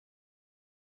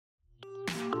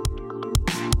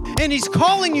and He's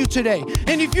calling you today.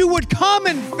 And if you would come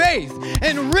in faith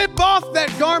and rip off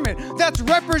that garment that's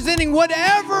representing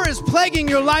whatever is plaguing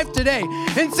your life today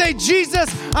and say,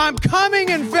 Jesus, I'm coming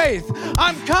in faith.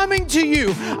 I'm coming to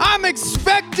you. I'm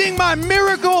expecting my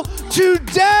miracle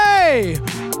today.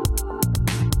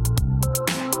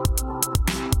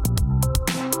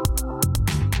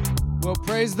 Well,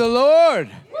 praise the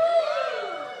Lord.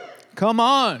 Come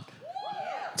on.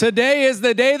 Today is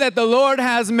the day that the Lord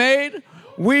has made.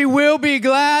 We will be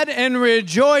glad and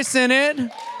rejoice in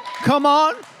it. Come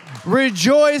on.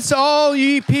 Rejoice, all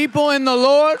ye people in the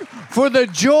Lord, for the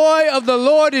joy of the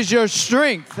Lord is your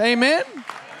strength. Amen.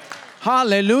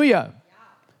 Hallelujah.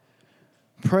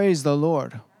 Praise the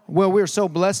Lord. Well, we're so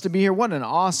blessed to be here. What an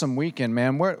awesome weekend,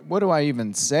 man. What do I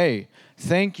even say?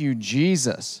 Thank you,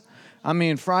 Jesus. I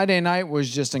mean, Friday night was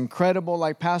just incredible.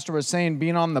 Like Pastor was saying,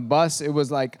 being on the bus, it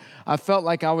was like, I felt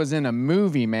like I was in a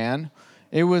movie, man.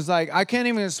 It was like, I can't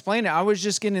even explain it. I was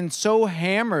just getting so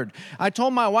hammered. I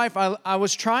told my wife I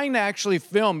was trying to actually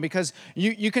film because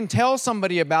you can tell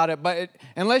somebody about it, but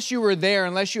unless you were there,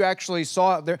 unless you actually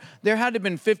saw it, there had to have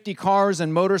been 50 cars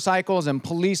and motorcycles and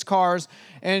police cars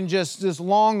and just this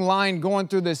long line going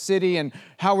through the city, and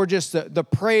how we're just the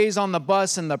praise on the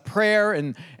bus and the prayer,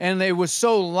 and it was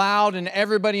so loud, and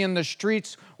everybody in the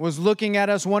streets was looking at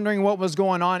us wondering what was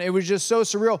going on. It was just so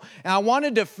surreal. And I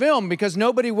wanted to film because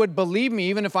nobody would believe me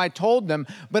even if I told them,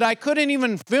 but I couldn't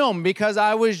even film because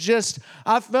I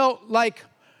felt like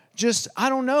I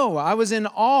don't know. I was in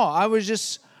awe.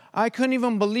 I couldn't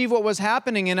even believe what was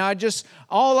happening. And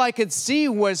all I could see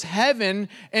was heaven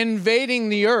invading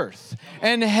the earth,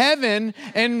 and heaven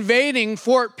invading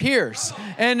Fort Pierce,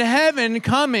 and heaven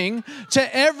coming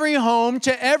to every home,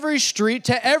 to every street,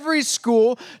 to every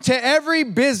school, to every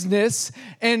business,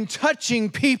 and touching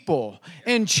people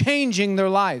and changing their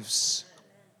lives.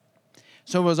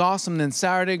 So it was awesome. Then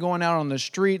Saturday, going out on the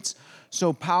streets,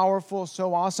 so powerful,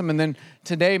 so awesome. And then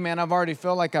today, man, I've already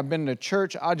felt like I've been to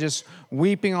church. I just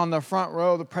weeping on the front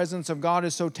row. The presence of God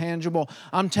is so tangible.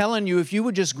 I'm telling you, if you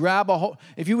would just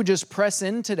if you would just press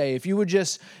in today, if you would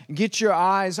just get your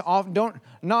eyes off,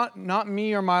 not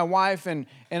me or my wife, and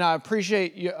I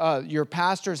appreciate your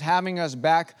pastors having us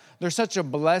back. They're such a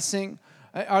blessing.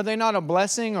 Are they not a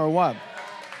blessing or what?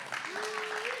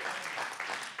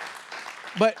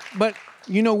 But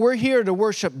you know, we're here to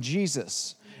worship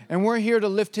Jesus. And we're here to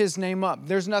lift His name up.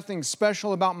 There's nothing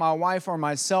special about my wife or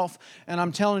myself. And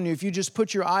I'm telling you, if you just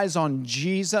put your eyes on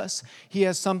Jesus, He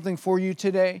has something for you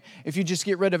today. If you just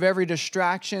get rid of every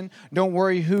distraction, don't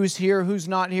worry who's here, who's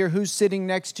not here, who's sitting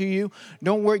next to you.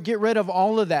 Don't worry, get rid of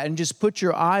all of that and just put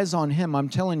your eyes on Him. I'm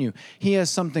telling you, He has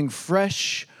something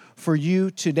fresh for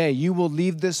you today. You will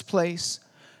leave this place.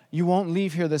 You won't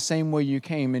leave here the same way you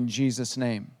came, in Jesus'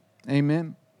 name.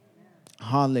 Amen.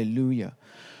 Hallelujah.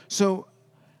 So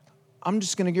I'm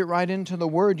just going to get right into the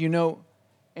Word, you know,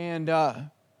 and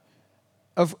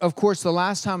of course, the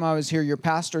last time I was here, your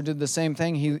pastor did the same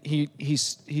thing. He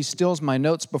steals my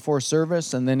notes before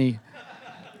service, and then he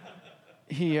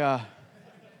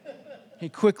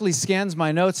quickly scans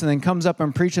my notes and then comes up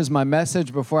and preaches my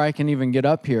message before I can even get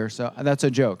up here. So that's a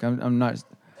joke. I'm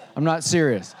not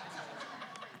serious.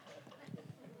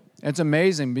 It's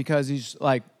amazing because he's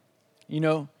like, you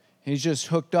know, he's just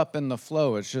hooked up in the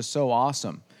flow. It's just so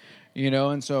awesome. You know,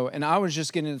 and I was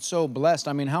just getting so blessed.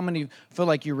 I mean, how many feel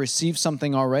like you received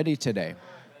something already today?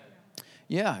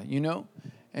 Yeah, you know,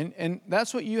 and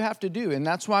that's what you have to do. And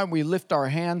that's why we lift our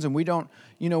hands, and we don't,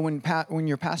 you know, when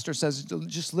your pastor says,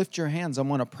 just lift your hands, I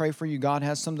want to pray for you, God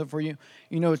has something for you.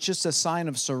 You know, it's just a sign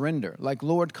of surrender. Like,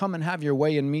 Lord, come and have your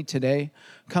way in me today.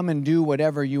 Come and do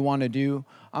whatever you want to do.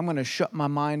 I'm going to shut my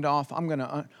mind off. I'm going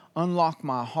to unlock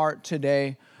my heart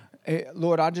today. Hey,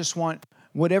 Lord, I just want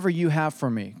whatever you have for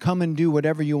me. Come and do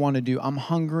whatever you want to do. I'm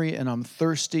hungry and I'm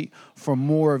thirsty for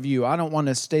more of you. I don't want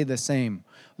to stay the same.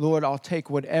 Lord, I'll take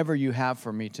whatever you have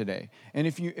for me today. And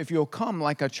if you'll come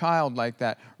like a child like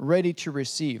that, ready to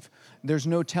receive, there's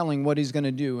no telling what He's going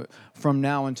to do from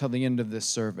now until the end of this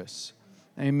service.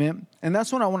 Amen. And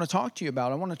that's what I want to talk to you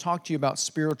about. I want to talk to you about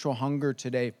spiritual hunger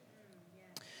today.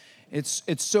 It's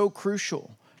so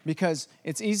crucial. Because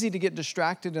it's easy to get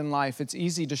distracted in life. It's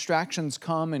easy. Distractions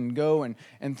come and go. And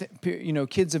you know,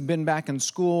 kids have been back in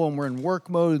school and we're in work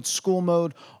mode, school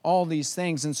mode, all these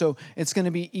things. And so it's going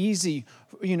to be easy.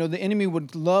 You know, the enemy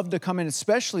would love to come in,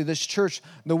 especially this church,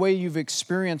 the way you've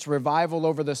experienced revival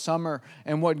over the summer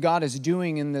and what God is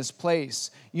doing in this place.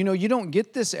 You know, you don't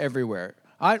get this everywhere.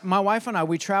 My wife and I,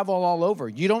 we travel all over.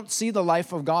 You don't see the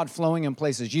life of God flowing in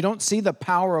places. You don't see the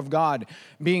power of God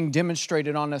being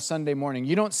demonstrated on a Sunday morning.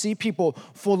 You don't see people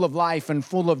full of life and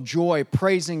full of joy,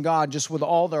 praising God just with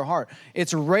all their heart.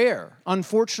 It's rare.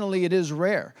 Unfortunately, it is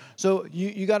rare. So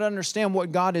you got to understand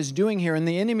what God is doing here. And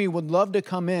the enemy would love to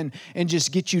come in and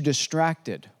just get you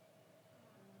distracted.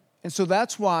 And so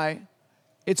that's why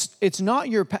it's not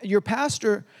your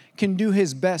pastor can do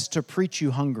his best to preach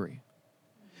you hungry.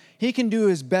 He can do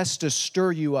his best to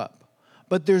stir you up.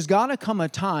 But there's got to come a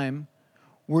time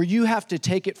where you have to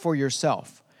take it for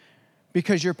yourself,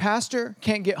 because your pastor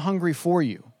can't get hungry for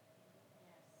you.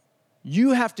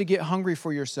 You have to get hungry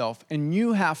for yourself, and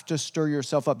you have to stir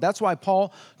yourself up. That's why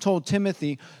Paul told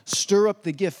Timothy, stir up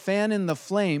the gift, fan in the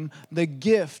flame, the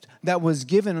gift that was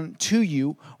given to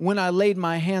you when I laid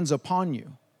my hands upon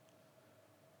you.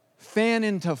 Fan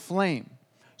into flame.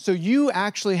 So you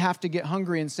actually have to get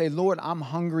hungry and say, Lord, I'm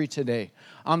hungry today.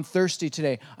 I'm thirsty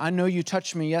today. I know you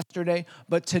touched me yesterday,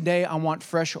 but today I want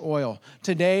fresh oil.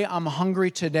 Today I'm hungry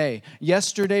today.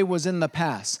 Yesterday was in the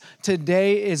past.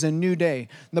 Today is a new day.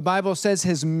 The Bible says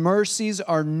his mercies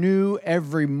are new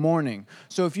every morning.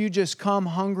 So if you just come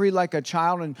hungry like a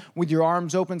child and with your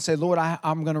arms open, say, Lord,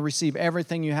 I'm going to receive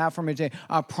everything you have for me today.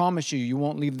 I promise you, you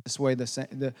won't leave this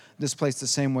place the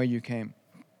same way you came.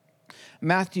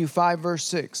 Matthew 5, verse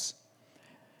 6.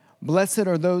 Blessed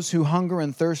are those who hunger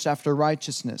and thirst after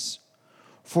righteousness,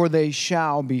 for they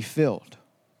shall be filled.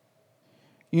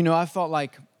 You know, I felt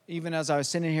like even as I was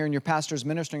sitting here and your pastor's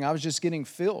ministering, I was just getting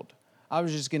filled.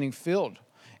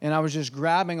 And I was just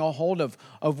grabbing a hold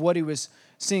of what he was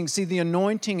seeing. See, the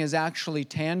anointing is actually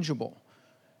tangible.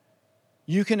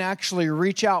 You can actually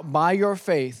reach out by your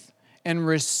faith and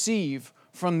receive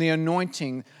from the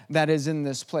anointing that is in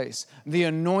this place. The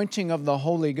anointing of the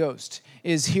Holy Ghost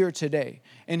is here today.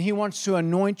 And he wants to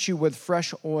anoint you with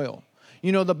fresh oil.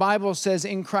 You know, the Bible says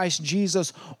in Christ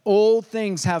Jesus, old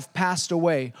things have passed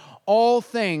away. All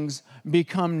things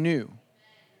become new.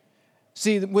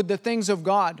 See, with the things of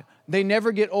God, they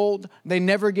never get old. They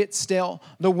never get stale.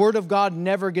 The Word of God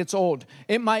never gets old.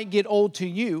 It might get old to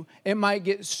you. It might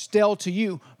get stale to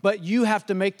you. But you have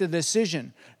to make the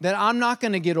decision that I'm not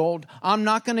going to get old. I'm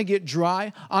not going to get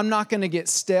dry. I'm not going to get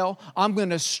stale. I'm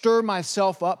going to stir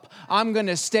myself up. I'm going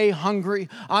to stay hungry.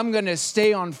 I'm going to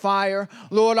stay on fire.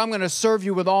 Lord, I'm going to serve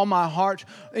you with all my heart.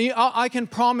 I can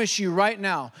promise you right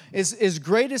now, as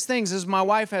great as things as my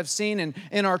wife have seen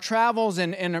in our travels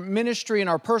and in our ministry and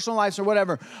our personal lives or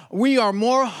whatever, we are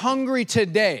more hungry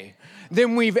today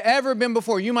than we've ever been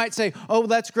before. You might say, oh,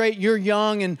 that's great, you're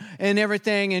young and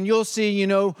everything, and you'll see, you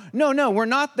know. No, we're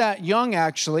not that young,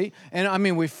 actually. And I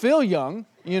mean, we feel young,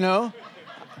 you know.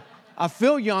 I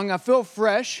feel young, I feel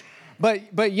fresh.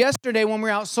 But yesterday when we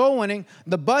were out soul winning,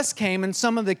 the bus came and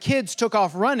some of the kids took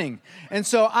off running. And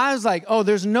so I was like, oh,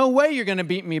 there's no way you're going to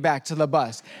beat me back to the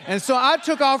bus. And so I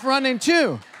took off running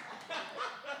too.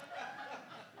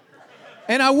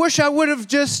 And I wish I would have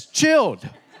just chilled.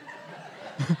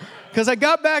 Because I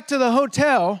got back to the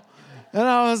hotel, and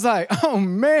I was like, oh,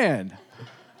 man,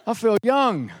 I feel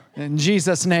young in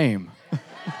Jesus' name.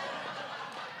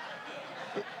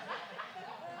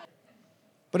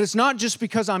 But it's not just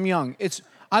because I'm young.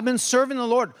 I've been serving the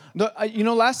Lord.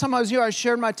 Last time I was here, I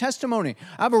shared my testimony.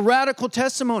 I have a radical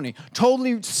testimony.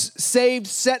 Totally saved,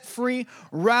 set free,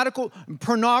 radical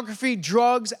pornography,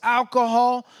 drugs,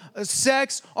 alcohol,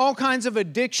 sex, all kinds of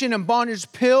addiction and bondage,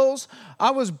 pills.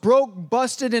 I was broke,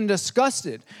 busted, and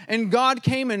disgusted. And God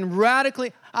came and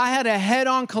I had a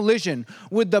head-on collision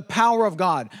with the power of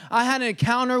God. I had an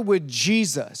encounter with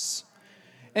Jesus.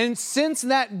 And since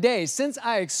that day, since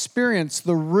I experienced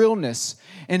the realness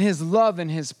and His love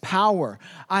and His power,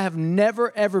 I have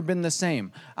never, ever been the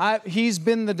same. He's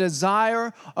been the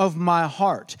desire of my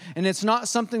heart. And it's not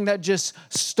something that just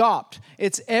stopped.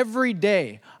 It's every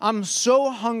day. I'm so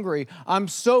hungry. I'm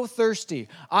so thirsty.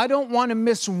 I don't want to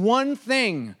miss one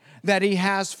thing that He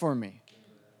has for me.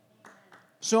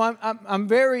 So I'm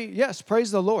very, yes,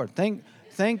 praise the Lord.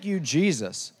 Thank you,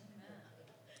 Jesus.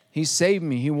 He saved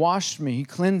me. He washed me. He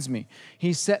cleansed me.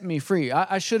 He set me free.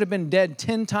 I should have been dead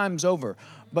 10 times over.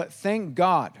 But thank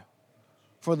God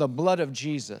for the blood of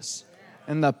Jesus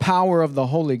and the power of the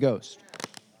Holy Ghost.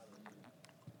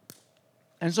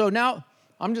 And so now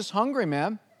I'm just hungry,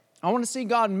 man. I want to see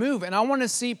God move. And I want to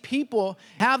see people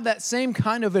have that same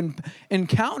kind of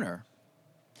encounter.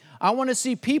 I want to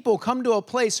see people come to a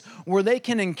place where they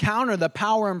can encounter the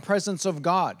power and presence of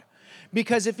God.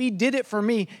 Because if He did it for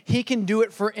me, He can do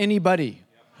it for anybody.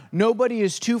 Nobody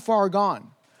is too far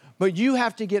gone. But you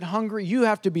have to get hungry. You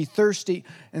have to be thirsty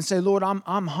and say, Lord,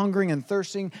 I'm hungering and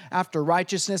thirsting after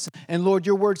righteousness. And Lord,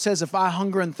 your word says if I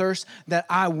hunger and thirst, that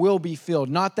I will be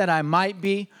filled. Not that I might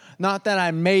be, not that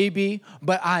I may be,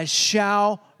 but I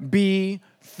shall be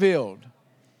filled.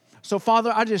 So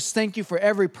Father, I just thank you for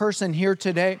every person here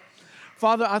today.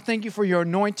 Father, I thank you for your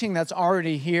anointing that's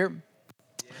already here.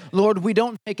 Lord, we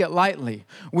don't take it lightly.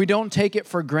 We don't take it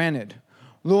for granted.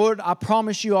 Lord, I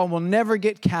promise you I will never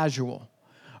get casual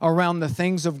around the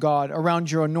things of God, around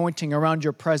your anointing, around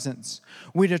your presence.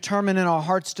 We determine in our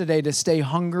hearts today to stay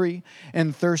hungry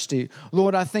and thirsty.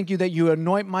 Lord, I thank you that you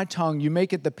anoint my tongue. You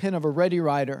make it the pen of a ready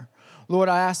writer. Lord,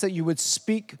 I ask that you would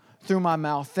speak through my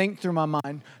mouth, think through my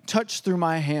mind, touch through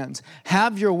my hands.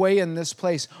 Have your way in this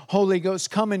place. Holy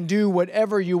Ghost, come and do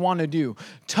whatever you want to do.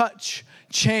 Touch,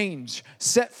 change,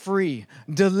 set free,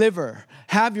 deliver.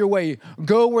 Have your way.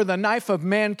 Go where the knife of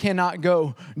man cannot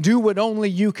go. Do what only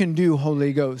you can do,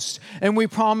 Holy Ghost. And we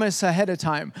promise ahead of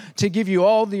time to give you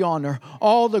all the honor,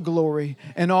 all the glory,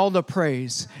 and all the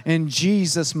praise. In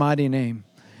Jesus' mighty name,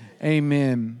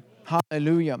 amen.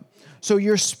 Hallelujah. So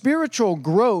your spiritual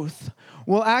growth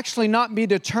will actually not be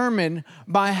determined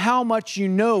by how much you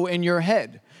know in your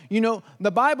head. You know,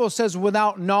 the Bible says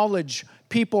without knowledge,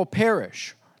 people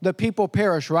perish. The people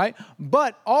perish, right?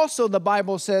 But also the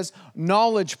Bible says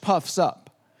knowledge puffs up.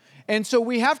 And so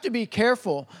we have to be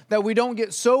careful that we don't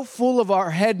get so full of our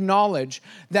head knowledge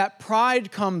that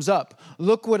pride comes up.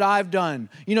 Look what I've done.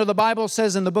 You know, the Bible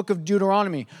says in the book of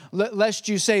Deuteronomy, lest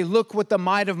you say, look what the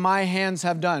might of my hands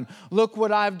have done. Look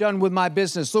what I've done with my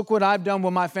business. Look what I've done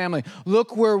with my family.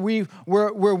 Look where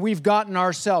we've gotten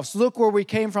ourselves. Look where we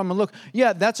came from. And look,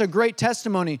 yeah, that's a great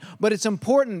testimony. But it's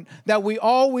important that we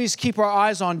always keep our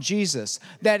eyes on Jesus,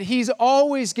 that He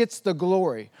always gets the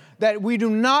glory, that we do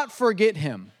not forget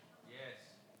Him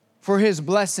for His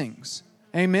blessings.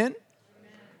 Amen?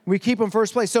 We keep Him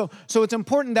first place. So it's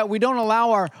important that we don't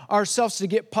allow ourselves to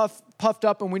get puffed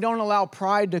up, and we don't allow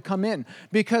pride to come in,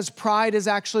 because pride is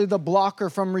actually the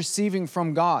blocker from receiving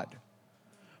from God.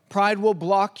 Pride will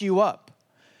block you up.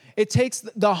 It takes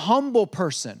the humble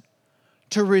person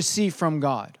to receive from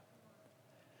God.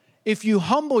 If you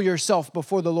humble yourself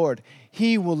before the Lord,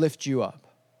 He will lift you up.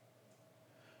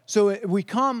 So when we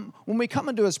come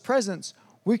into His presence,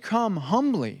 we come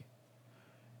humbly.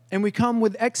 And we come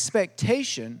with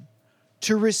expectation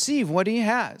to receive what He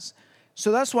has. So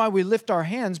that's why we lift our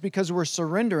hands, because we're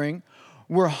surrendering.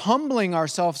 We're humbling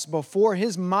ourselves before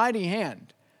His mighty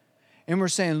hand. And we're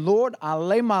saying, Lord, I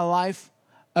lay my life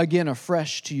again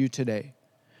afresh to you today.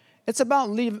 It's about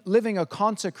living a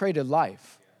consecrated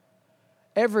life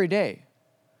every day.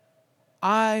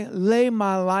 I lay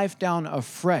my life down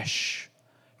afresh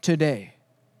today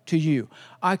to you.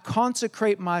 I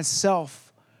consecrate myself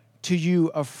to you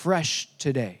afresh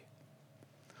today.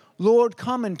 Lord,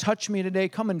 come and touch me today.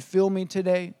 Come and fill me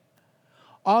today.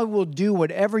 I will do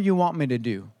whatever you want me to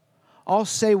do. I'll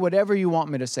say whatever you want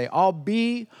me to say. I'll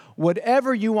be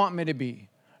whatever you want me to be.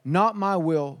 Not my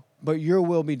will, but your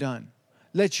will be done.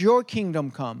 Let your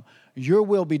kingdom come. Your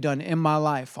will be done in my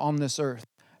life on this earth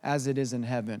as it is in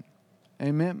heaven.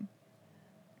 Amen.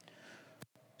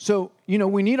 So, you know,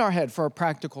 we need our head for our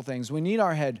practical things. We need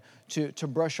our head to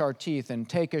brush our teeth and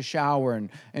take a shower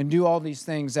and do all these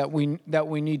things that we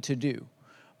need to do.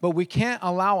 But we can't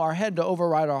allow our head to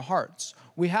override our hearts.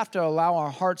 We have to allow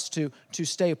our hearts to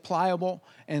stay pliable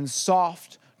and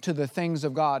soft to the things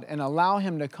of God and allow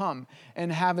Him to come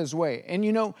and have His way. And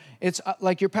you know, it's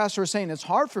like your pastor was saying, it's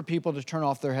hard for people to turn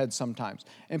off their heads sometimes.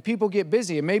 And people get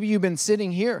busy. And maybe you've been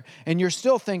sitting here and you're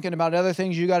still thinking about other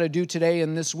things you got to do today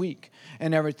and this week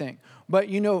and everything. But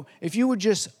you know, if you would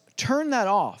just turn that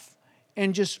off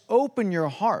and just open your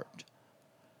heart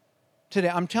today,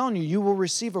 I'm telling you, you will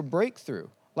receive a breakthrough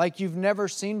like you've never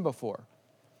seen before.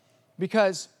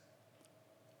 Because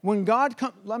when God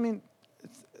comes, I mean,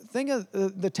 think of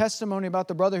the testimony about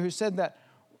the brother who said that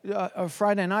a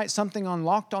Friday night something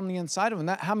unlocked on the inside of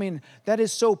him. That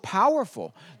is so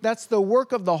powerful. That's the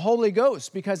work of the Holy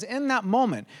Ghost, because in that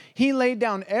moment, he laid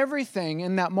down everything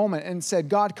in that moment and said,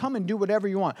 God, come and do whatever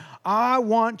you want. I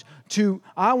want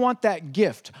that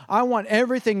gift. I want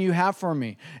everything you have for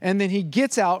me. And then he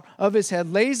gets out of his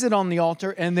head, lays it on the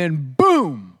altar, and then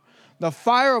boom, the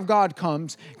fire of God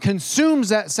comes, consumes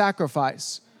that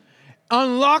sacrifice,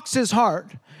 unlocks his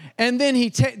heart. And then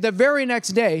the very next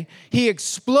day, he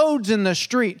explodes in the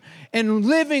street, and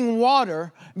living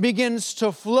water begins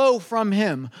to flow from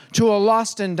him to a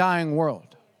lost and dying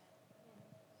world.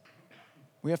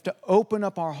 We have to open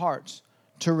up our hearts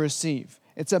to receive.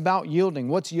 It's about yielding.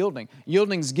 What's yielding?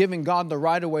 Yielding is giving God the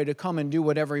right of way to come and do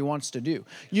whatever He wants to do.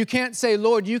 You can't say,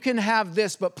 Lord, you can have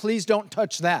this, but please don't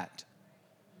touch that.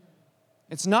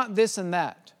 It's not this and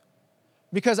that.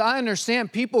 Because I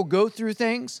understand people go through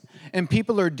things and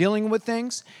people are dealing with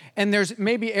things, and there's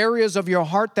maybe areas of your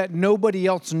heart that nobody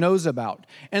else knows about,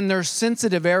 and there's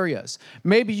sensitive areas.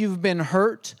 Maybe you've been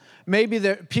hurt. Maybe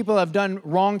people have done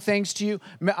wrong things to you.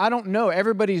 I don't know.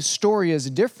 Everybody's story is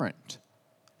different.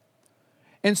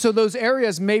 And so those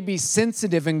areas may be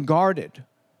sensitive and guarded.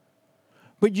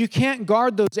 But you can't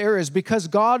guard those areas because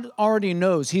God already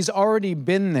knows. He's already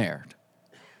been there.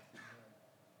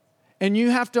 And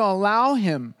you have to allow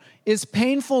Him, as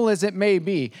painful as it may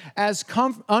be, as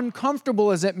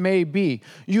uncomfortable as it may be,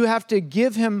 you have to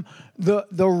give Him the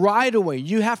right of way.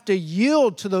 You have to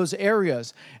yield to those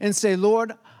areas and say,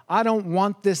 Lord, I don't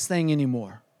want this thing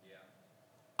anymore.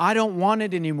 I don't want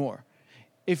it anymore.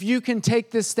 If you can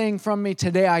take this thing from me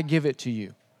today, I give it to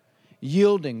you.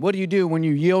 Yielding. What do you do when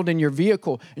you yield in your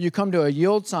vehicle? You come to a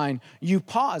yield sign, you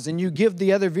pause and you give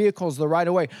the other vehicles the right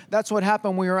of way. That's what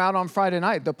happened when we were out on Friday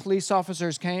night. The police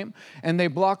officers came and they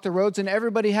blocked the roads, and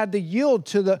everybody had to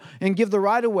yield and give the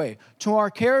right of way to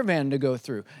our caravan to go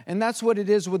through. And that's what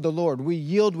it is with the Lord. We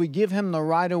yield, we give Him the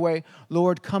right of way.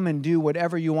 Lord, come and do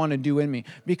whatever you want to do in me.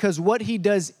 Because what He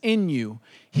does in you,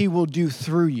 He will do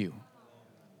through you.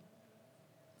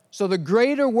 So the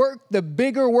greater work, the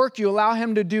bigger work you allow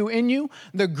Him to do in you,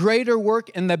 the greater work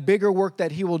and the bigger work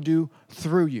that He will do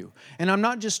through you. And I'm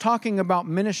not just talking about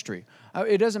ministry.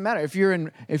 It doesn't matter if you're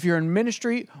in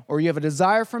ministry or you have a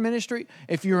desire for ministry,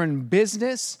 if you're in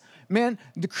business, man,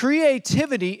 the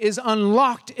creativity is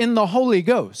unlocked in the Holy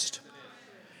Ghost.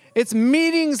 It's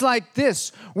meetings like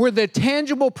this where the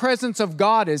tangible presence of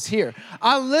God is here.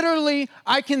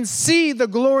 I can see the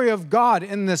glory of God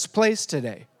in this place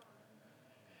today.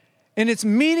 And it's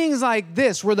meetings like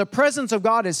this where the presence of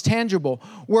God is tangible,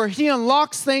 where He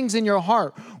unlocks things in your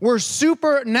heart, where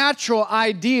supernatural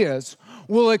ideas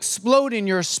will explode in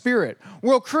your spirit,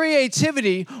 where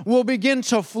creativity will begin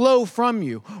to flow from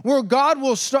you, where God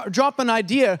will drop an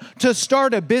idea to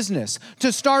start a business,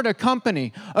 to start a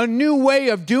company, a new way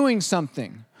of doing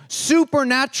something,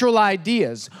 supernatural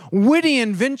ideas, witty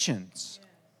inventions.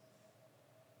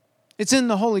 It's in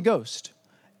the Holy Ghost.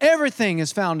 Everything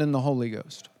is found in the Holy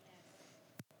Ghost.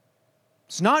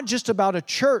 It's not just about a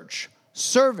church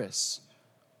service,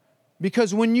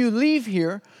 because when you leave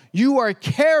here, you are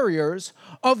carriers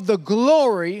of the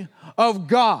glory of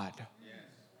God.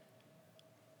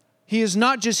 He is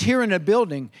not just here in a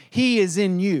building, He is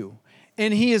in you,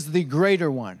 and He is the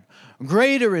greater one.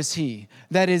 Greater is He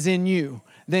that is in you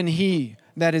than he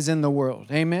that is in the world.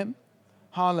 Amen?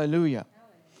 Hallelujah.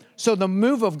 So the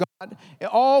move of God, it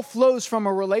all flows from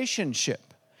a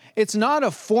relationship. It's not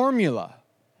a formula.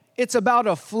 It's about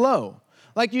a flow.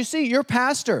 Like you see, your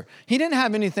pastor, he didn't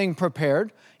have anything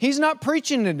prepared. He's not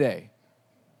preaching today.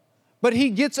 But he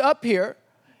gets up here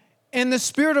and the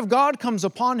Spirit of God comes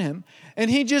upon him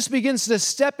and he just begins to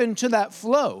step into that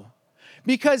flow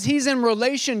because he's in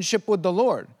relationship with the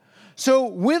Lord. So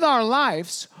with our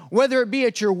lives, whether it be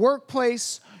at your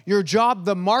workplace, your job,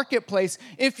 the marketplace,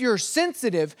 if you're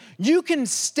sensitive, you can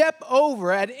step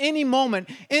over at any moment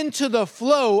into the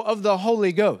flow of the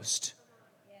Holy Ghost.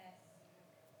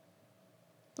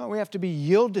 No, we have to be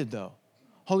yielded, though.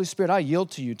 Holy Spirit, I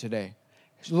yield to you today.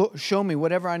 Show me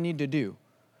whatever I need to do.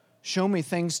 Show me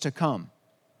things to come.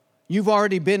 You've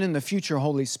already been in the future,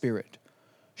 Holy Spirit.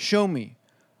 Show me.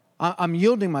 I'm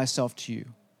yielding myself to you.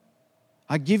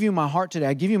 I give you my heart today.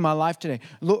 I give you my life today.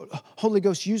 Lord, Holy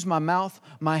Ghost, use my mouth,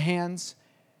 my hands,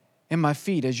 and my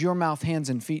feet as your mouth, hands,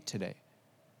 and feet today.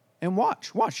 And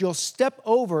watch. You'll step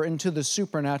over into the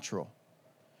supernatural.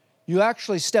 You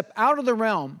actually step out of the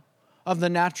realm of the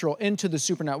natural into the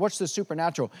supernatural. What's the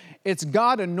supernatural? It's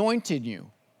God anointed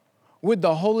you with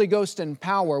the Holy Ghost and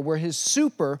power, where His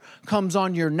super comes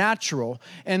on your natural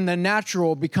and the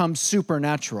natural becomes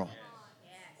supernatural.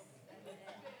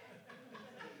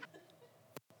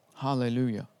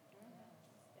 Hallelujah.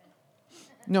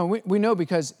 No, we know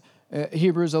because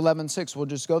Hebrews 11:6, we'll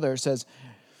just go there. It says,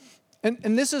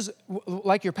 and this is,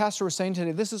 like your pastor was saying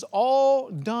today, this is all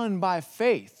done by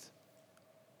faith.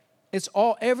 It's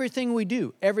everything we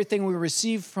do, everything we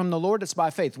receive from the Lord, it's by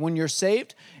faith. When you're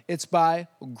saved, it's by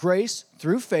grace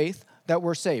through faith that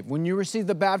we're saved. When you receive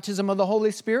the baptism of the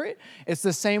Holy Spirit, it's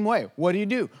the same way. What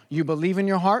do? You believe in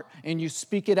your heart and you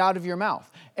speak it out of your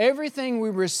mouth. Everything we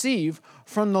receive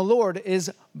from the Lord is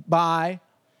by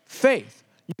faith.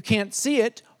 You can't see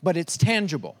it, but it's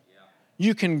tangible.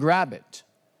 You can grab it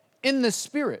in the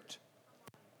Spirit.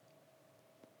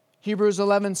 Hebrews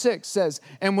 11:6 says,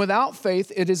 and without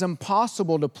faith it is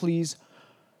impossible to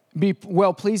be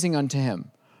well-pleasing unto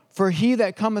him. For he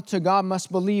that cometh to God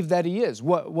must believe that he is.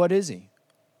 What is he?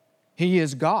 He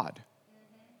is God.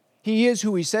 He is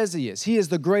who he says he is. He is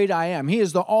the great I am. He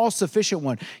is the all-sufficient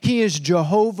one. He is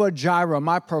Jehovah Jireh,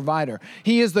 my provider.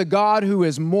 He is the God who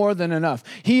is more than enough.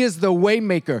 He is the way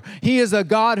maker. He is a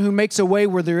God who makes a way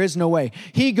where there is no way.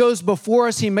 He goes before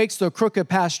us. He makes the crooked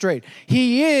path straight.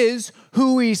 He is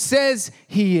who he says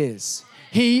he is.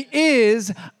 He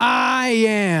is I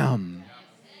am.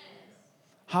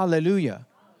 Hallelujah.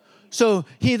 So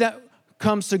he that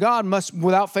comes to God must,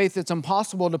 without faith, it's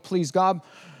impossible to please God,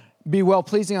 be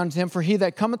well-pleasing unto him. For he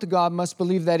that cometh to God must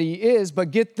believe that he is,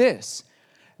 but get this,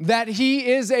 that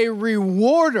he is a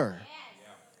rewarder.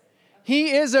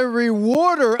 He is a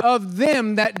rewarder of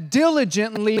them that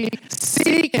diligently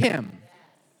seek him.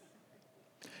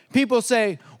 People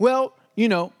say, well,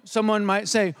 someone might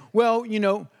say, well,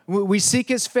 we seek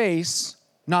his face,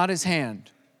 not his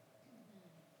hand.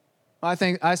 I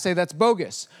say that's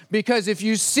bogus. Because if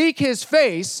you seek his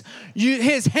face,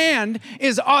 his hand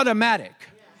is automatic.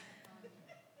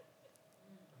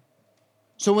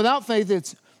 So without faith,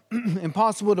 it's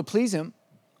impossible to please him.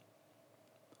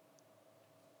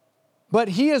 But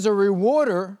he is a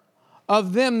rewarder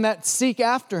of them that seek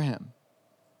after him.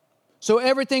 So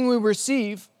everything we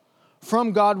receive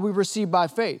from God, we receive by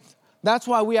faith. That's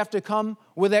why we have to come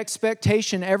with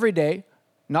expectation every day,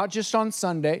 not just on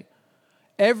Sunday.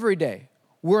 Every day,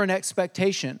 we're in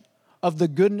expectation of the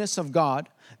goodness of God,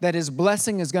 that his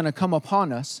blessing is going to come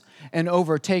upon us and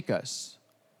overtake us.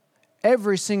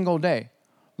 Every single day.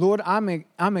 Lord,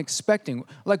 I'm expecting.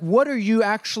 Like, what are you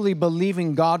actually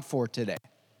believing God for today?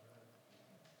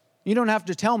 You don't have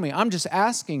to tell me. I'm just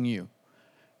asking you.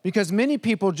 Because many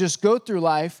people just go through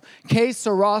life, que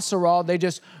sera, sera. They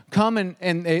just come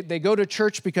and they go to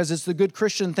church because it's the good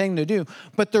Christian thing to do.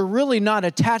 But they're really not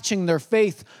attaching their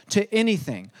faith to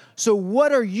anything. So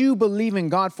what are you believing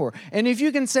God for? And if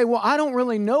you can say, well, I don't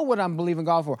really know what I'm believing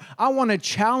God for, I want to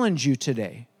challenge you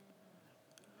today.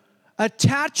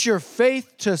 Attach your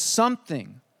faith to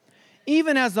something.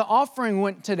 Even as the offering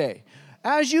went today.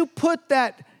 As you put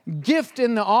that gift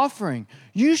in the offering,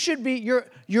 you should be,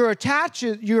 you're attached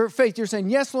to your faith. You're saying,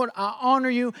 yes, Lord, I honor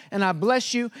you and I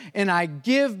bless you and I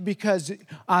give because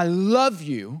I love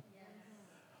you.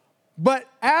 But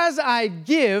as I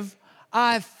give,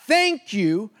 I thank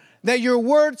you that your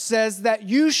word says that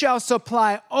you shall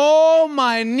supply all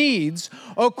my needs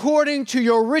according to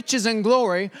your riches and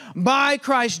glory by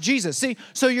Christ Jesus. See,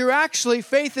 so you're actually,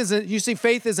 faith is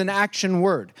an action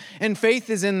word, and faith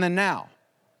is in the now.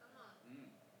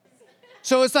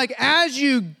 So it's like as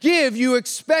you give, you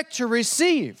expect to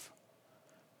receive.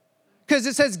 Because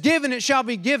it says, give and it shall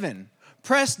be given.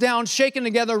 Pressed down, shaken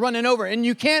together, running over. And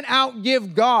you can't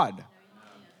outgive God.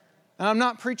 And I'm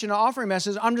not preaching an offering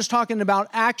message. I'm just talking about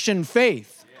action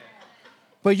faith.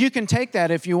 But you can take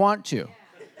that if you want to.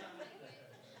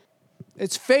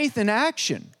 It's faith in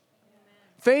action.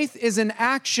 Faith is an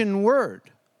action word.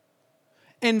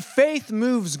 And faith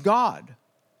moves God.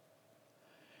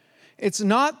 It's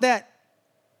not that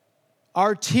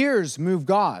our tears move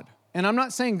God. And I'm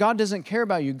not saying God doesn't care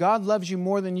about you. God loves you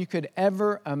more than you could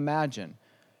ever imagine.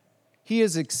 He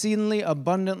is exceedingly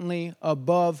abundantly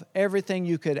above everything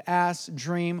you could ask,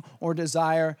 dream, or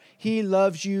desire. He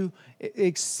loves you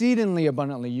exceedingly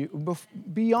abundantly,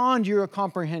 beyond your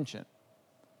comprehension.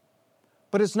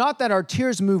 But it's not that our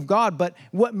tears move God, but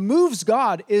what moves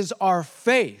God is our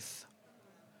faith.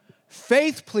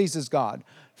 Faith pleases God.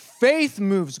 Faith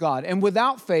moves God. And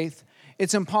without faith,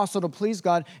 it's impossible to please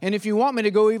God. And if you want me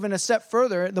to go even a step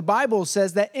further, the Bible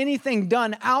says that anything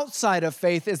done outside of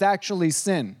faith is actually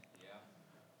sin.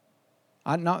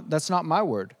 That's not my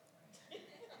word.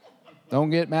 Don't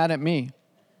get mad at me.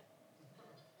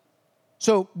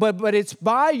 So, but it's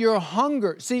by your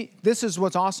hunger. See, this is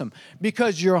what's awesome.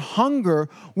 Because your hunger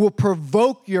will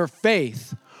provoke your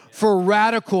faith for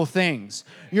radical things.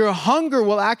 Your hunger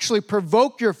will actually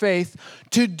provoke your faith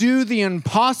to do the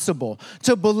impossible,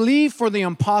 to believe for the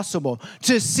impossible,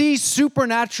 to see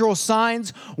supernatural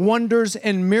signs, wonders,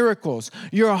 and miracles.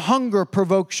 Your hunger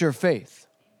provokes your faith.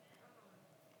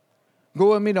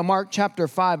 Go with me to Mark chapter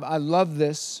 5. I love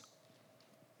this.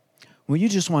 Well, you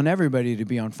just want everybody to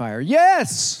be on fire.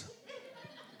 Yes!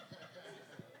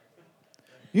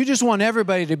 You just want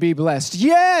everybody to be blessed.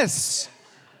 Yes!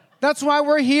 That's why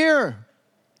we're here.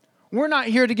 We're not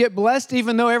here to get blessed,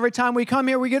 even though every time we come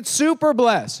here, we get super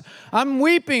blessed. I'm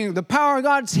weeping. The power of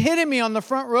God's hitting me on the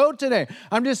front row today.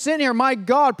 I'm just sitting here. My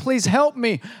God, please help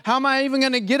me. How am I even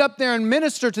going to get up there and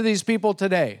minister to these people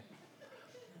today?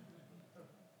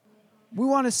 We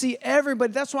want to see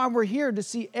everybody. That's why we're here, to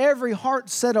see every heart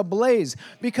set ablaze,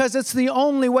 because it's the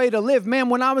only way to live. Man,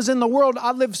 when I was in the world,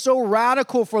 I lived so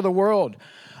radical for the world.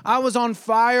 I was on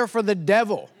fire for the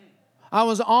devil. I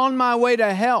was on my way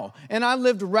to hell, and I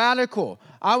lived radical.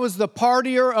 I was the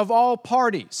partier of all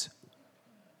parties.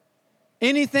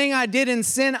 Anything I did in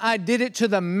sin, I did it to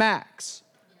the max.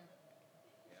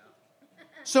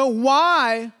 So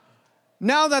why,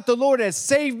 now that the Lord has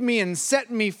saved me and set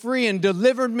me free and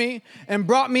delivered me and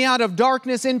brought me out of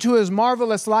darkness into His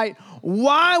marvelous light,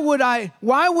 why would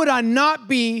I not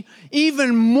be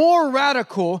even more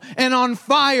radical and on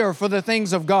fire for the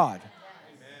things of God?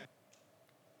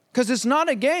 Because it's not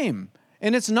a game,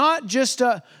 and it's not just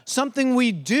something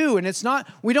we do, and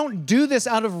we don't do this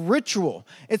out of ritual.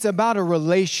 It's about a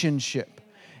relationship.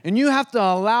 And you have to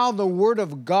allow the Word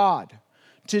of God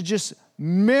to just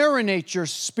marinate your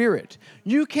spirit.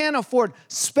 You can't afford,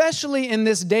 especially in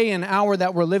this day and hour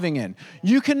that we're living in,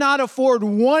 you cannot afford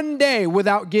one day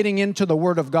without getting into the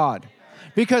Word of God.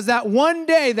 Because that one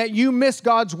day that you miss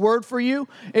God's word for you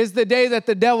is the day that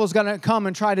the devil's going to come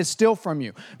and try to steal from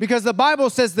you. Because the Bible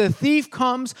says the thief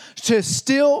comes to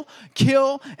steal,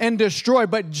 kill, and destroy.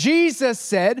 But Jesus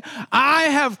said, I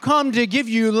have come to give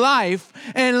you life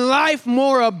and life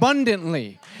more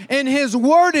abundantly. And His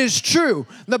word is true.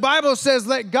 The Bible says,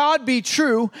 let God be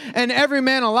true and every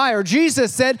man a liar.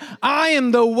 Jesus said, I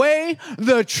am the way,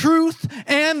 the truth,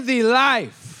 and the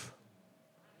life.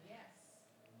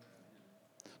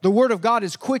 The Word of God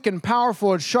is quick and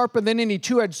powerful and sharper than any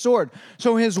two-edged sword.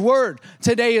 So His Word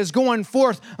today is going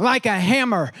forth like a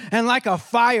hammer and like a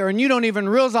fire, and you don't even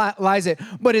realize it,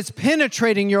 but it's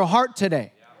penetrating your heart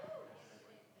today.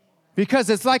 Because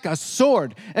it's like a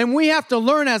sword. And we have to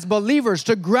learn as believers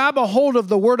to grab a hold of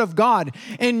the Word of God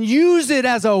and use it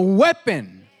as a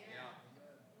weapon.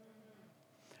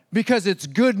 Because it's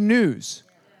good news.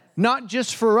 Not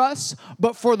just for us,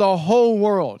 but for the whole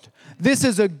world. This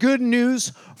is a good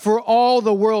news for all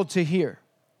the world to hear.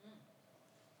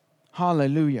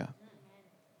 Hallelujah.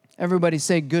 Everybody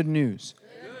say good news.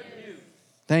 Good news.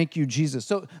 Thank you, Jesus.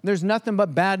 So there's nothing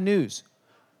but bad news.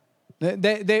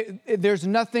 There's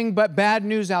nothing but bad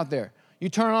news out there. You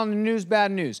turn on the news,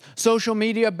 bad news. Social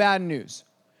media, bad news.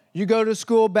 You go to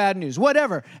school, bad news.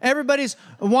 Whatever. Everybody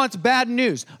wants bad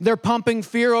news. They're pumping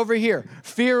fear over here,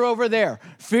 fear over there,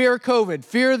 fear COVID,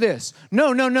 fear this.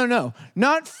 No.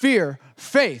 Not fear,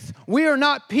 faith. We are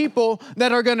not people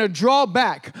that are going to draw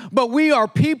back, but we are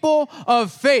people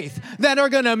of faith that are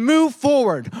going to move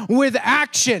forward with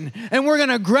action, and we're going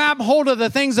to grab hold of the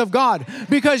things of God,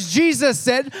 because Jesus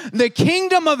said, the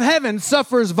kingdom of heaven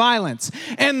suffers violence,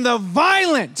 and the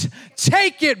violent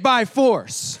take it by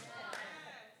force.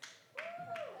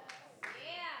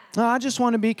 No, I just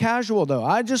want to be casual, though.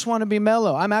 I just want to be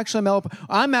mellow. I'm actually mellow.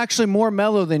 I'm actually more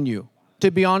mellow than you,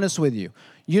 to be honest with you.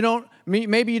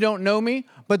 Maybe you don't know me,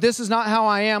 but this is not how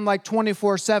I am like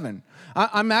 24/7.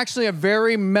 I'm actually a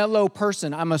very mellow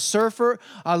person. I'm a surfer.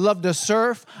 I love to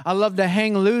surf. I love to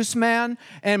hang loose, man.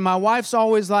 And my wife's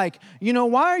always like,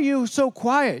 why are you so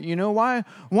quiet? Why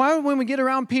when we get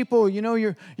around people,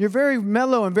 you're very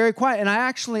mellow and very quiet. And I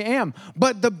actually am.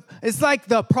 But it's like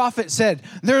the prophet said,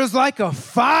 there's like a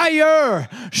fire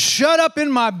shut up in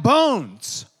my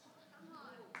bones.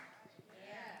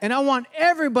 And I want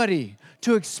everybody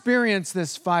to experience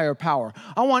this firepower.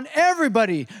 I want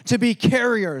everybody to be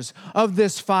carriers of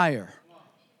this fire.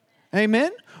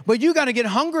 Amen? But you got to get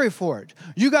hungry for it.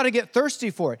 You got to get thirsty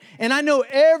for it. And I know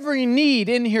every need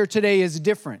in here today is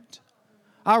different.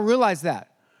 I realize that.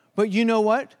 But you know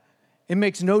what? It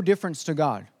makes no difference to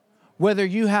God. Whether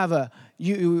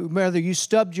whether you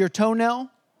stubbed your toenail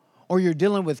or you're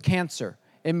dealing with cancer,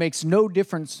 it makes no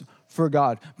difference for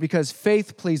God, because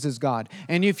faith pleases God.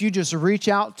 And if you just reach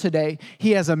out today,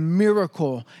 He has a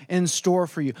miracle in store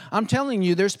for you. I'm telling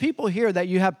you, there's people here that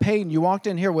you have pain. You walked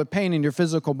in here with pain in your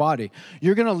physical body.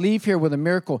 You're going to leave here with a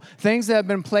miracle. Things that have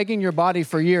been plaguing your body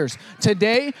for years.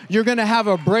 Today, you're going to have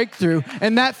a breakthrough,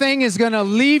 and that thing is going to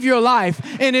leave your life,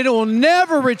 and it will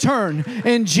never return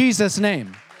in Jesus'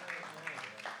 name.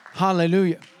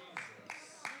 Hallelujah.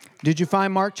 Did you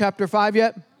find Mark chapter 5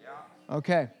 yet? Yeah.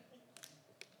 Okay.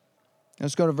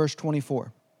 Let's go to verse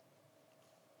 24.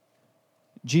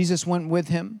 Jesus went with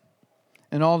him,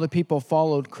 and all the people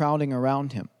followed, crowding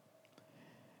around him.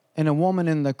 And a woman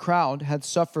in the crowd had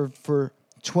suffered for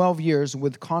 12 years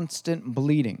with constant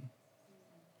bleeding.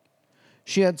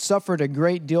 She had suffered a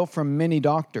great deal from many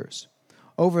doctors.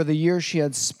 Over the years, she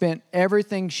had spent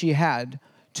everything she had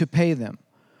to pay them,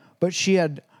 but she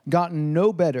had gotten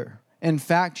no better. In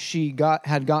fact,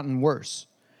 had gotten worse.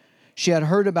 She had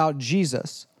heard about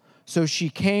Jesus, so she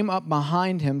came up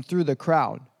behind him through the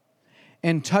crowd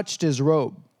and touched his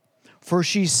robe. For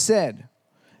she said,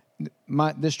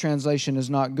 this translation is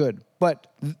not good, but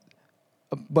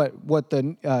what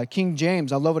the King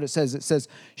James, I love what it says. It says,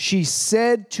 she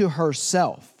said to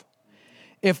herself,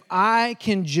 if I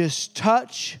can just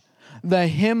touch the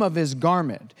hem of his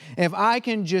garment, if I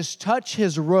can just touch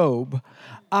his robe,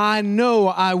 I know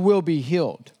I will be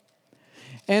healed.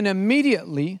 And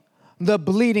immediately the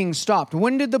bleeding stopped.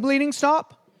 When did the bleeding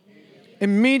stop?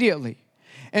 Immediately.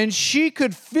 And she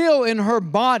could feel in her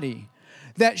body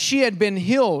that she had been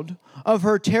healed of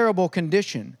her terrible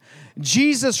condition.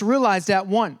 Jesus realized at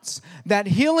once that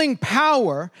healing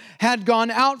power had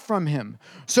gone out from him.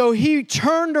 So he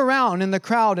turned around in the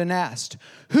crowd and asked,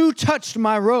 who touched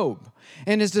my robe?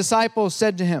 And his disciples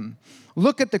said to him,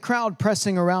 look at the crowd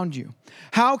pressing around you.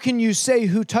 How can you say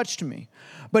who touched me?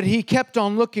 But he kept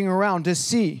on looking around to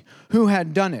see who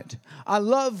had done it. I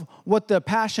love what the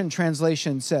Passion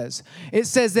Translation says. It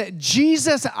says that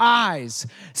Jesus' eyes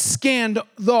scanned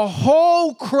the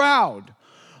whole crowd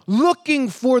looking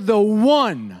for the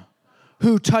one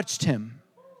who touched him.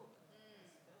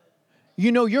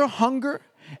 You know, your hunger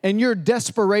and your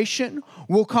desperation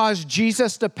will cause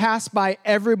Jesus to pass by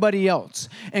everybody else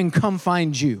and come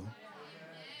find you.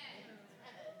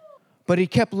 But he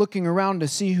kept looking around to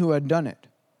see who had done it.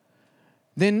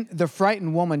 Then the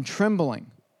frightened woman,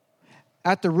 trembling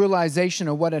at the realization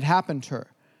of what had happened to her,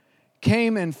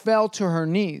 came and fell to her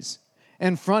knees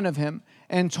in front of him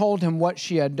and told him what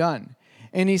she had done.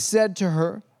 And he said to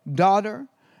her, daughter,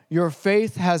 your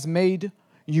faith has made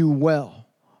you well.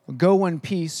 Go in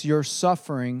peace, your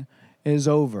suffering is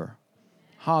over.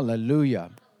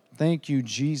 Hallelujah. Thank you,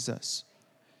 Jesus.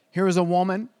 Here is a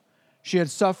woman. She had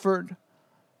suffered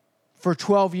for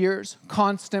 12 years,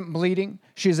 constant bleeding.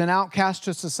 She's an outcast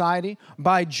to society.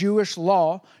 By Jewish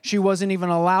law, she wasn't even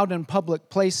allowed in public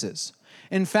places.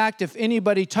 In fact, if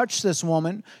anybody touched this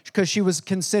woman, because she was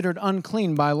considered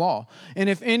unclean by law, and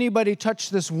if anybody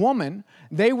touched this woman,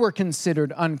 they were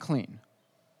considered unclean.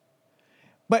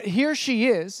 But here she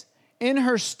is in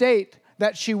her state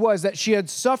that she had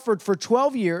suffered for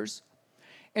 12 years,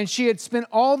 and she had spent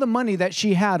all the money that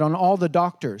she had on all the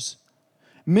doctors,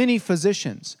 many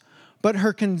physicians. But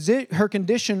her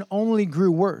condition only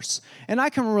grew worse. And I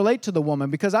can relate to the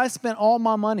woman because I spent all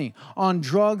my money on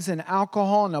drugs and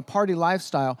alcohol and a party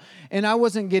lifestyle, and I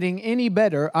wasn't getting any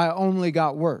better. I only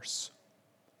got worse.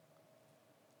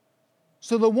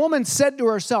 So the woman said to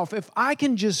herself, if I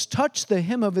can just touch the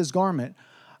hem of his garment,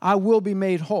 I will be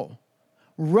made whole.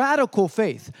 Radical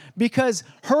faith, because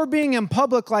her being in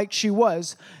public like she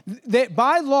was, that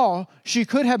by law, she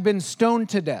could have been stoned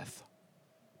to death.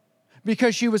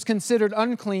 Because she was considered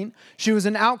unclean. She was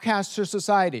an outcast to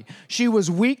society. She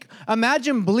was weak.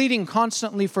 Imagine bleeding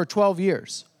constantly for 12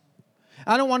 years.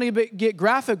 I don't want to get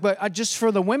graphic, but just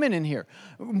for the women in here.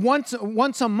 Once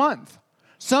a month,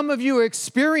 some of you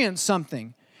experience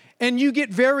something and you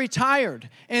get very tired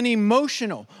and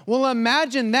emotional. Well,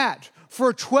 imagine that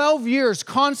for 12 years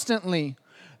constantly,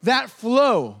 that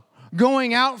flow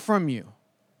going out from you.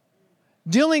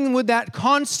 Dealing with that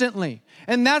constantly.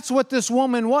 And that's what this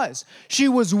woman was. She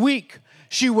was weak.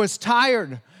 She was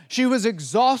tired. She was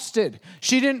exhausted.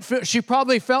 She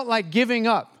probably felt like giving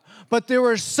up. But there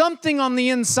was something on the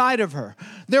inside of her.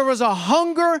 There was a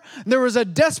hunger. There was a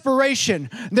desperation.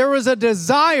 There was a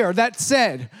desire that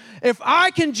said, if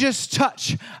I can just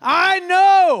touch, I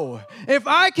know if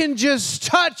I can just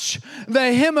touch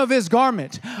the hem of his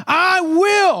garment, I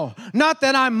will. Not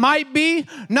that I might be,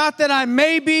 not that I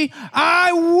may be,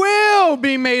 I will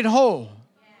be made whole.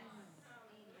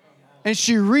 And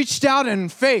she reached out in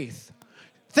faith.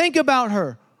 Think about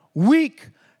her, weak,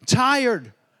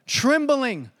 tired,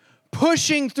 trembling,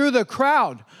 pushing through the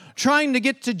crowd, trying to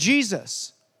get to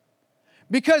Jesus.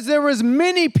 Because there was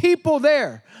many people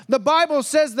there. The Bible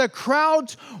says the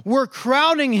crowds were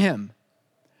crowding him.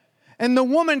 And the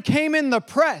woman came in the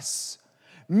press.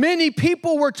 Many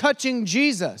people were touching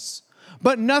Jesus,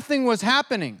 but nothing was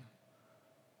happening.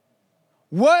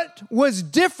 What was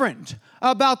different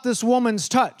about this woman's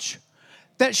touch?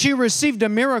 That she received a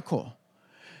miracle.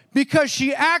 Because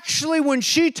she actually, when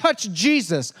she touched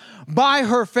Jesus by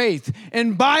her faith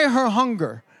and by her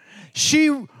hunger,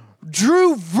 she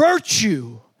drew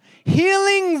virtue.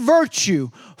 Healing virtue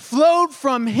flowed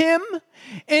from him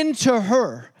into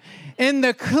her. And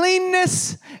the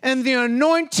cleanness and the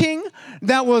anointing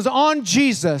that was on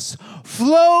Jesus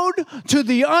flowed to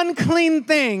the unclean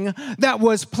thing that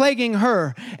was plaguing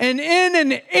her. And in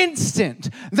an instant,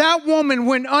 that woman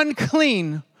went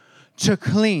unclean to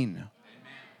clean.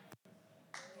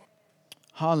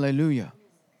 Hallelujah.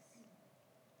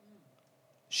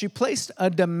 She placed a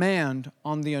demand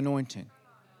on the anointing.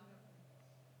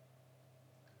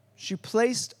 She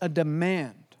placed a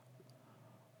demand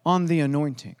on the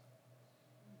anointing.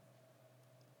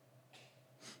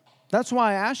 That's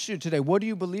why I asked you today, what are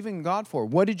you believing God for?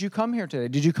 What did you come here today?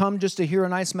 Did you come just to hear a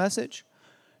nice message?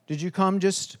 Did you come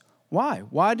just, why?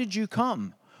 Why did you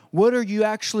come? What are you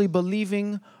actually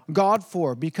believing God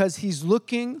for? Because He's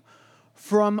looking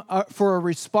for a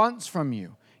response from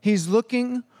you. He's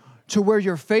looking to where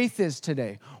your faith is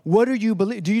today. What are you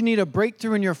believing? Do you need a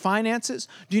breakthrough in your finances?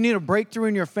 Do you need a breakthrough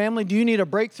in your family? Do you need a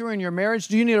breakthrough in your marriage?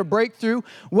 Do you need a breakthrough?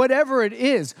 Whatever it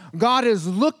is, God is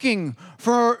looking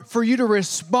for you to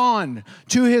respond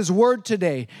to His word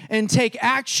today and take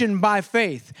action by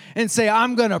faith and say,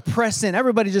 I'm going to press in.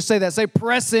 Everybody just say that. Say,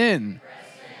 press in. Press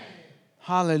in.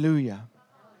 Hallelujah.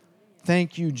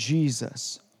 Thank you,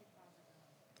 Jesus.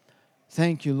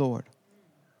 Thank you, Lord.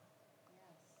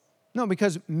 No,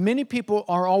 because many people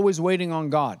are always waiting on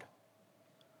God.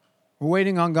 We're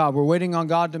waiting on God. We're waiting on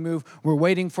God to move. We're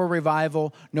waiting for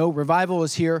revival. No, revival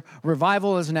is here.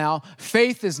 Revival is now.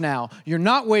 Faith is now. You're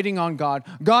not waiting on God.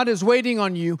 God is waiting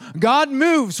on you. God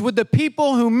moves with the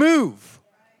people who move.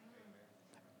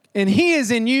 And He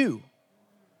is in you.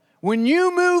 When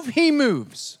you move, He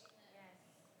moves.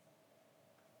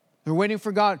 They're waiting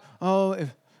for God.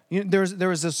 There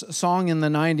was this song in the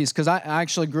 90s, because I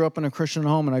actually grew up in a Christian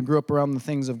home, and I grew up around the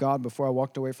things of God before I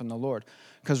walked away from the Lord,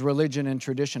 because religion and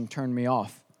tradition turned me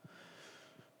off.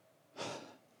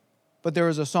 But there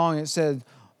was a song that said,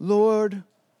 Lord,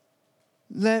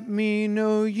 let me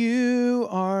know you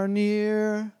are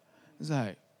near. It's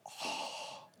like,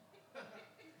 oh,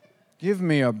 give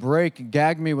me a break,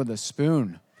 gag me with a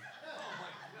spoon.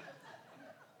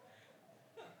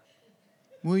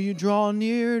 Will you draw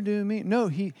near to me? No,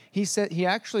 he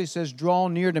actually says, draw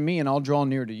near to me and I'll draw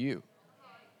near to you.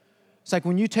 It's like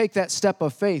when you take that step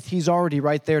of faith, He's already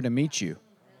right there to meet you.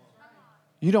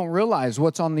 You don't realize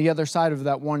what's on the other side of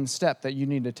that one step that you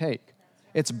need to take.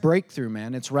 It's breakthrough,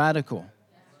 man. It's radical.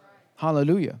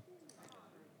 Hallelujah.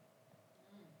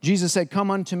 Jesus said, come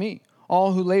unto me,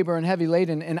 all who labor and heavy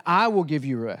laden, and I will give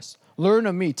you rest. Learn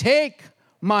of me. Take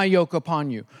my yoke upon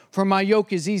you, for my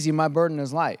yoke is easy, my burden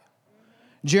is light.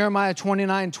 Jeremiah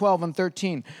 29:12 and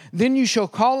 13. Then you shall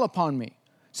call upon me.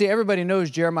 See, everybody knows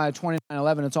Jeremiah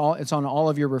 29:11. It's on all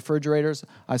of your refrigerators.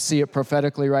 I see it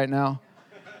prophetically right now.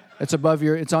 It's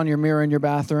on your mirror in your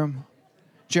bathroom.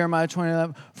 Jeremiah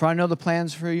 29:11. For I know the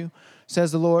plans for you,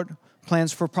 says the Lord.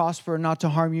 Plans for prosper and not to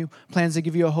harm you. Plans to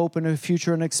give you a hope and a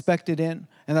future and expected end.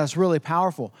 And that's really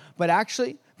powerful. But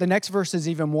actually, the next verse is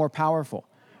even more powerful.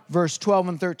 Verse 12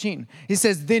 and 13. He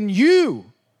says, then you.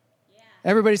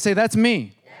 Everybody say, that's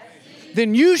me.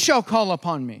 Then you shall call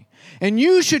upon me, and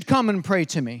you should come and pray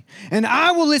to me, and I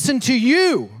will listen to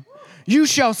you. You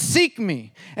shall seek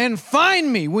me and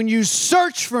find me when you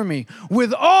search for me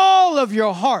with all of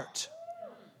your heart.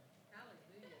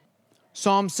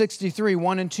 Psalm 63,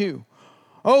 1 and 2.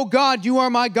 Oh God, you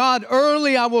are my God.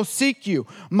 Early I will seek you.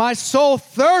 My soul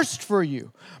thirsts for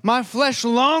you. My flesh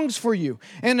longs for you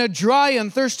in a dry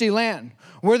and thirsty land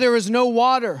where there is no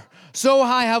water. So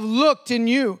I have looked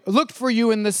for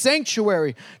you in the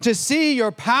sanctuary to see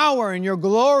your power and your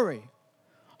glory.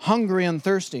 Hungry and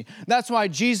thirsty. That's why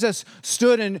Jesus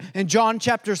stood in John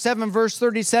chapter 7, verse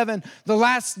 37. The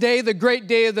last day, the great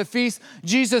day of the feast,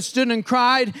 Jesus stood and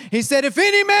cried. He said, if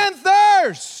any man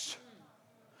thirst.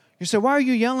 You say, why are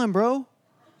you yelling, bro?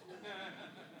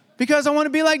 Because I want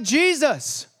to be like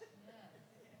Jesus.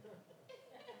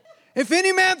 If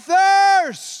any man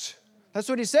thirst. That's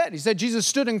what He said. He said Jesus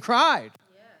stood and cried.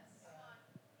 Yes.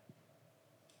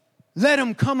 Let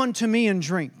him come unto me and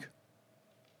drink.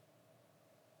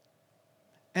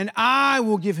 And I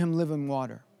will give him living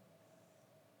water.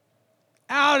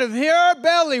 Out of your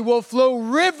belly will flow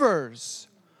rivers.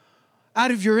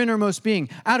 Out of your innermost being.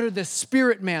 Out of the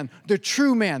spirit man, the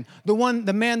true man.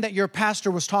 The man that your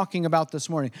pastor was talking about this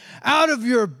morning. Out of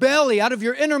your belly, out of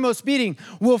your innermost being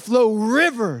will flow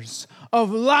rivers of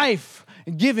life.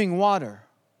 Giving water.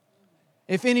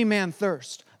 If any man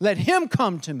thirst, let him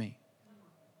come to me.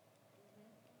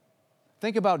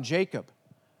 Think about Jacob.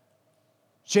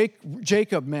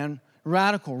 Jacob, man,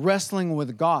 radical, wrestling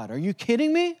with God. Are you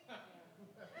kidding me?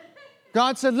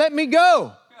 God said, let me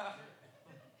go.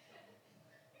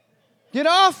 Get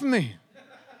off me.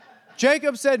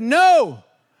 Jacob said, no,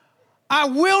 I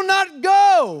will not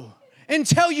go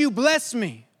until you bless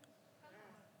me.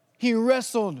 He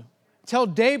wrestled till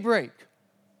daybreak.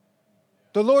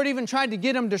 The Lord even tried to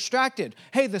get him distracted.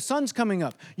 Hey, the sun's coming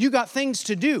up. You got things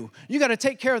to do. You got to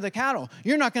take care of the cattle.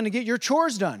 You're not going to get your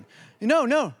chores done.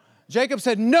 No. Jacob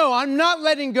said, no, I'm not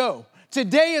letting go.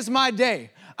 Today is my day.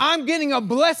 I'm getting a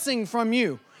blessing from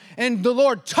you. And the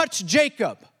Lord touched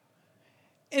Jacob.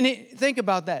 And think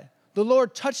about that. The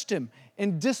Lord touched him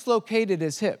and dislocated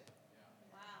his hip.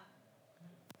 Wow.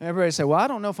 Everybody say, well, I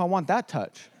don't know if I want that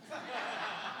touch.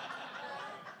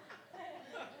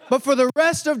 But for the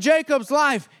rest of Jacob's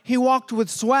life, he walked with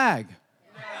swag.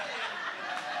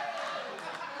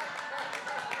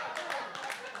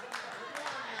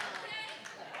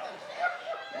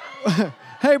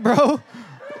 Hey, bro.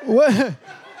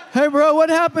 What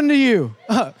happened to you?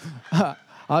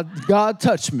 God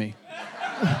touched me.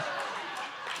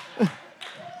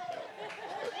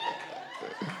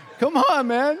 Come on,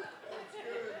 man.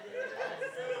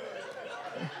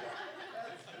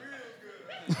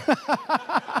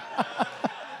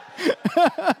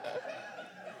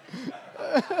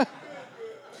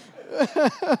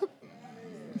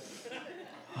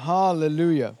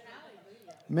 Hallelujah.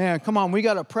 Man, come on, we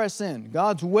got to press in.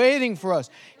 God's waiting for us.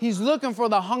 He's looking for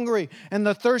the hungry and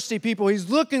the thirsty people. He's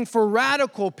looking for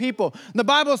radical people. The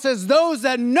Bible says those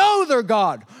that know their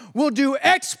God will do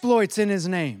exploits in His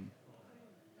name.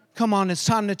 Come on, it's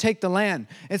time to take the land.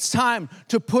 It's time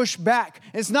to push back.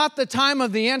 It's not the time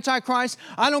of the Antichrist.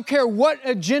 I don't care what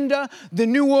agenda the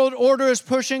New World Order is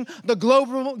pushing, the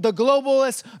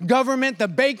globalist government, the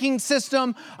banking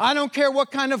system. I don't care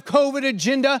what kind of COVID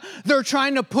agenda they're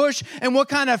trying to push and what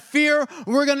kind of fear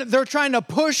they're trying to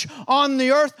push on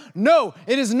the earth. No,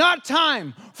 it is not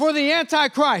time for the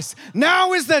Antichrist.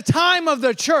 Now is the time of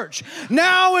the church.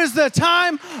 Now is the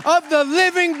time of the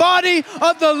living body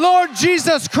of the Lord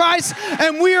Jesus Christ,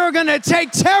 and we are going to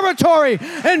take territory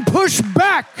and push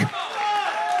back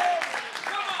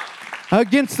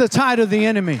against the tide of the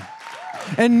enemy.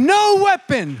 And no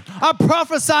weapon, I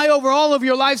prophesy over all of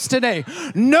your lives today,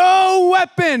 no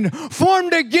weapon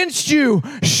formed against you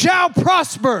shall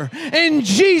prosper in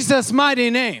Jesus' mighty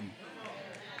name.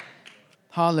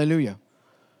 Hallelujah.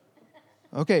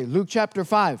 Okay, Luke chapter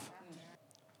 5.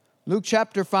 Luke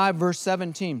chapter 5, verse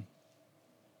 17.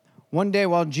 One day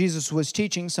while Jesus was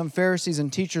teaching, some Pharisees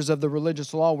and teachers of the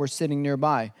religious law were sitting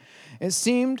nearby. It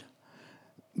seemed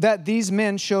that these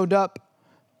men showed up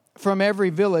from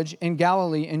every village in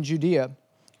Galilee and Judea,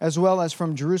 as well as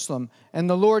from Jerusalem. And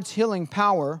the Lord's healing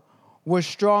power was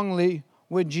strongly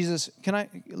with Jesus. Can I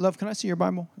see your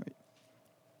Bible?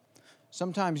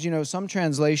 Sometimes, some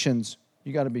translations,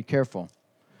 you got to be careful,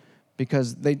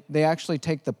 because they actually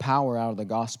take the power out of the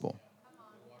gospel.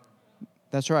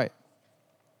 That's right.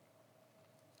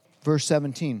 Verse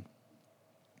 17.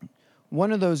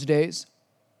 One of those days,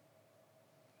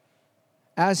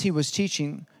 as he was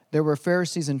teaching, there were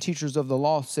Pharisees and teachers of the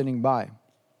law sitting by,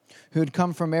 who had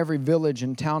come from every village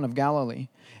and town of Galilee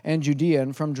and Judea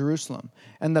and from Jerusalem.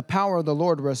 And the power of the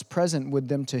Lord was present with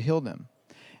them to heal them.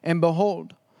 And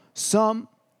behold, some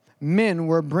men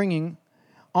were bringing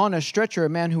on a stretcher a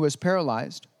man who was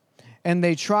paralyzed, and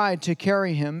they tried to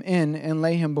carry him in and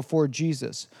lay him before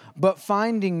Jesus. But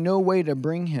finding no way to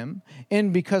bring him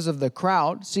in because of the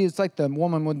crowd, see, it's like the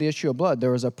woman with the issue of blood.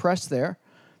 There was a press there.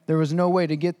 There was no way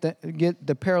to get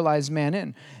the paralyzed man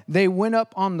in. They went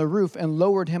up on the roof and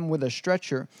lowered him with a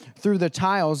stretcher through the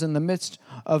tiles in the midst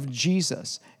of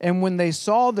Jesus. And when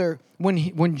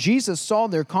Jesus saw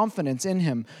their confidence in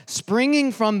him,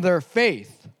 springing from their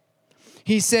faith,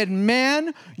 he said,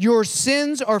 "Man, your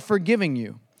sins are forgiven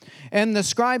you." And the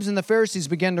scribes and the Pharisees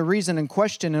began to reason and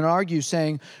question and argue,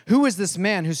 saying, "Who is this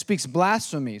man who speaks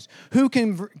blasphemies? Who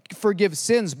can forgive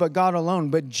sins but God alone?"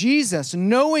 But Jesus,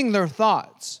 knowing their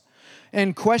thoughts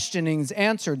and questionings,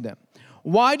 answered them,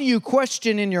 "Why do you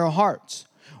question in your hearts?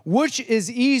 Which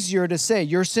is easier to say,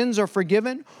 'Your sins are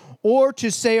forgiven,' or to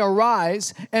say,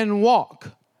 'Arise and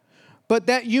walk'? But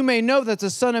that you may know that the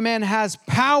Son of Man has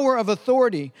power of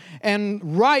authority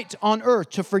and right on earth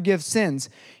to forgive sins."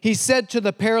 He said to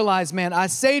the paralyzed man, "I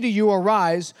say to you,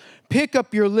 arise, pick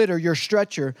up your litter, your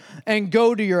stretcher, and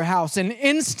go to your house." And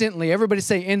instantly, everybody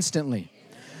say instantly,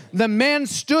 the man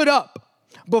stood up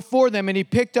before them, and he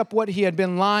picked up what he had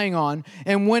been lying on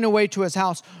and went away to his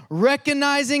house,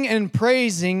 recognizing and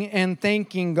praising and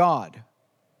thanking God.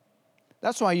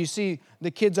 That's why you see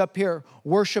the kids up here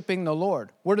worshiping the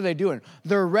Lord. What are they doing?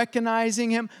 They're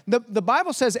recognizing Him. The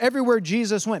Bible says everywhere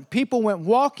Jesus went, people went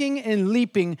walking and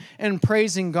leaping and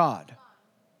praising God.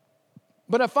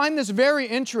 But I find this very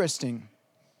interesting.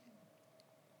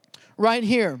 Right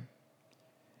here,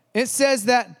 it says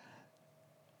that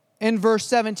in verse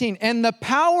 17, and the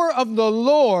power of the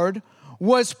Lord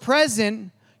was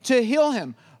present to heal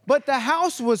him. But the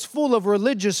house was full of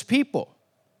religious people.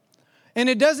 And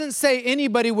it doesn't say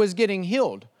anybody was getting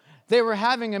healed. They were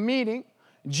having a meeting.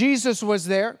 Jesus was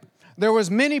there. There was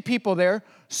many people there.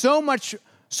 So much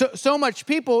So much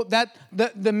people that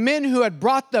the men who had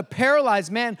brought the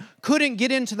paralyzed man couldn't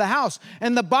get into the house.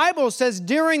 And the Bible says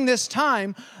during this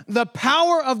time, the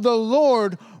power of the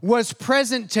Lord was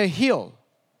present to heal.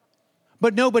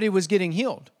 But nobody was getting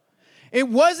healed. It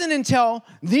wasn't until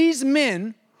these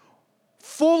men,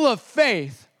 full of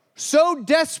faith, so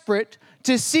desperate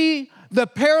to see their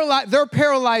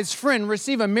paralyzed friend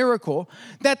receive a miracle,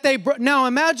 that now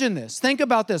imagine this. Think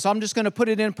about this. I'm just going to put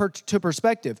it into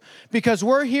perspective. Because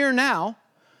we're here now.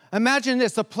 Imagine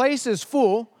this. The place is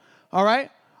full. All right?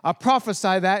 I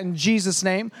prophesy that in Jesus'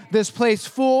 name. This place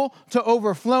full to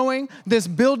overflowing. This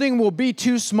building will be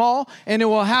too small, and it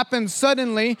will happen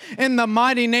suddenly in the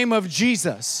mighty name of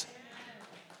Jesus.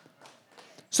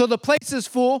 So the place is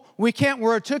full. We're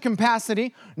to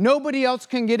capacity. Nobody else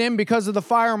can get in because of the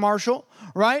fire marshal,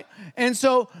 right? And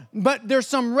so, but there's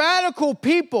some radical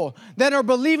people that are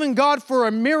believing God for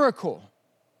a miracle.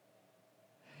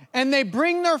 And they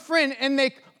bring their friend and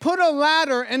they put a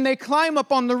ladder and they climb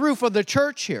up on the roof of the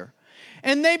church here.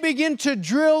 And they begin to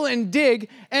drill and dig.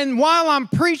 And while I'm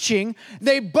preaching,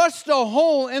 they bust a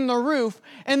hole in the roof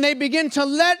and they begin to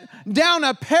let down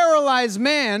a paralyzed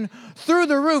man through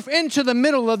the roof into the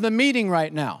middle of the meeting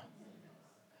right now.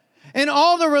 And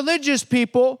all the religious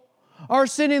people are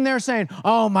sitting there saying,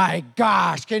 oh my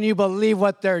gosh, can you believe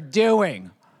what they're doing?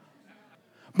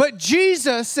 But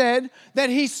Jesus said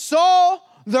that he saw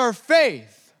their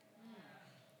faith.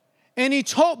 And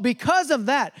because of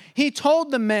that, he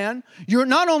told the man,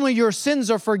 not only your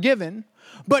sins are forgiven,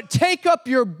 but take up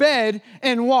your bed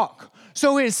and walk.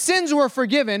 So his sins were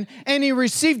forgiven and he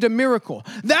received a miracle.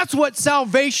 That's what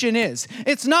salvation is.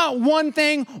 It's not one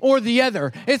thing or the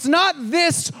other. It's not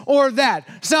this or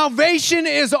that. Salvation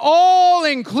is all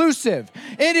inclusive.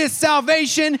 It is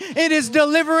salvation. It is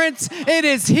deliverance. It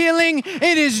is healing.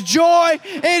 It is joy.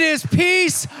 It is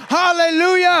peace.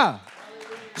 Hallelujah.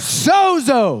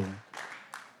 Sozo.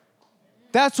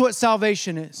 That's what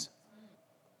salvation is.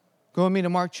 Go with me to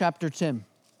Mark chapter 10,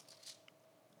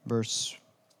 verse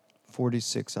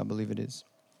 46, I believe it is.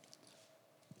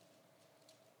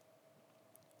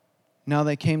 Now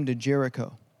they came to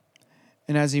Jericho.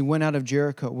 And as he went out of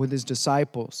Jericho with his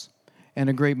disciples and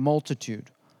a great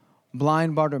multitude,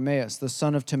 blind Bartimaeus, the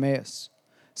son of Timaeus,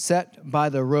 sat by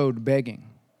the road begging.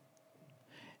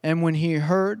 And when he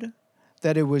heard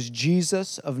that it was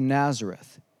Jesus of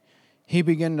Nazareth, he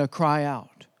began to cry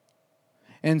out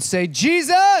and say,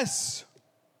 Jesus,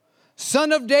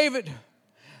 Son of David,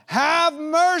 have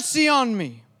mercy on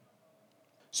me.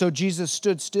 So Jesus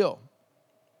stood still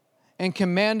and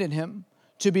commanded him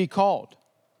to be called.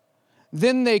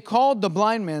 Then they called the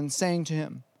blind man, saying to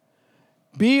him,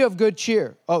 be of good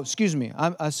cheer. Oh, excuse me.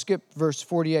 I skipped verse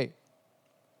 48.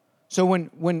 So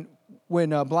when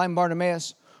blind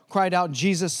Bartimaeus cried out,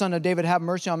 Jesus, Son of David, have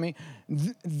mercy on me.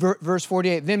 Verse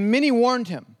 48. Then many warned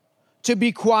him to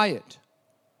be quiet.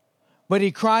 But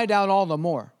he cried out all the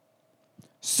more,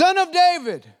 Son of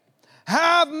David,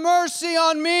 have mercy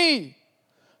on me.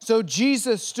 So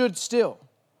Jesus stood still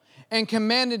and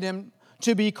commanded him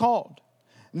to be called.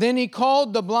 Then he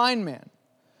called the blind man,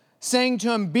 saying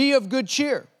to him, be of good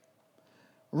cheer.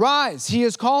 Rise, he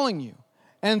is calling you.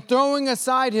 And throwing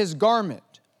aside his garment,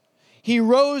 he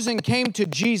rose and came to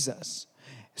Jesus.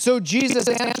 So Jesus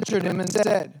answered him and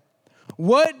said,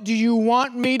 what do you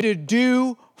want me to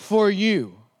do for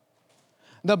you?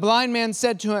 The blind man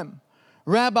said to him,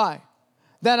 Rabbi,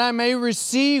 that I may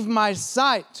receive my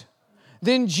sight.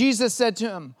 Then Jesus said to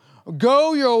him,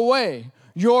 go your way.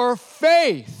 Your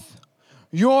faith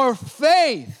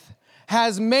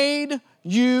has made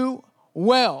you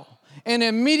well. And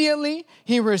immediately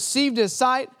he received his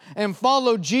sight and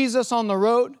followed Jesus on the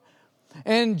road.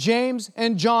 And James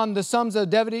and John, the sons of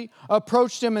Zebedee,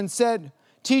 approached him and said,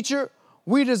 Teacher,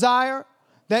 we desire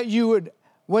that you would,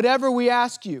 whatever we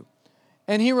ask you.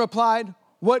 And he replied,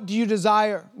 what do you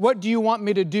desire? What do you want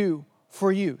me to do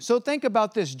for you? So think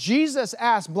about this. Jesus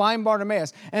asked blind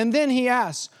Bartimaeus, and then he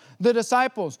asked the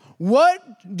disciples, what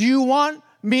do you want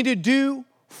me to do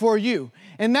for you?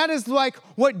 And that is like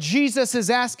what Jesus is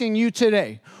asking you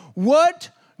today. What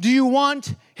do you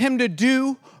want him to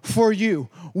do for you?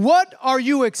 What are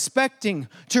you expecting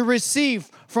to receive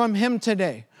from him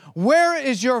today? Where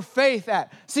is your faith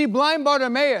at? See, blind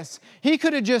Bartimaeus, he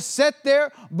could have just sat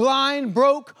there, blind,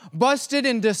 broke, busted,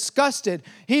 and disgusted.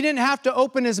 He didn't have to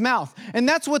open his mouth. And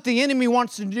that's what the enemy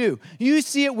wants to do. You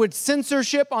see it with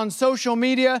censorship on social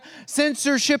media,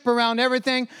 censorship around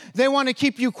everything. They want to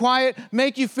keep you quiet,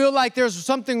 make you feel like there's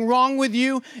something wrong with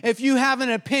you. If you have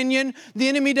an opinion, the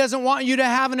enemy doesn't want you to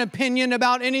have an opinion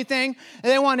about anything.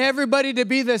 They want everybody to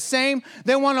be the same.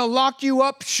 They want to lock you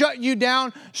up, shut you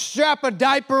down, strap a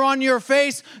diaper veneer on your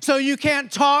face so you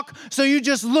can't talk, so you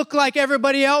just look like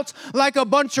everybody else, like a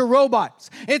bunch of robots.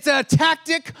 It's a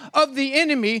tactic of the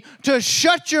enemy to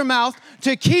shut your mouth,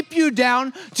 to keep you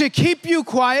down, to keep you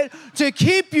quiet, to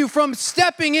keep you from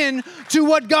stepping in to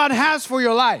what God has for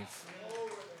your life.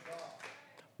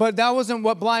 But that wasn't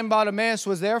what blind Bartimaeus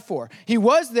was there for. He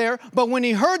was there, but when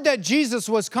he heard that Jesus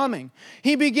was coming,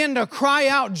 he began to cry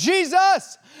out,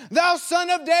 Jesus, thou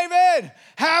son of David,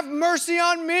 have mercy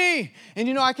on me. And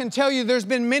you know, I can tell you there's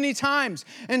been many times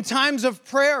in times of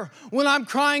prayer when I'm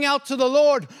crying out to the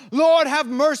Lord, Lord, have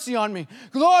mercy on me.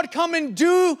 Lord, come and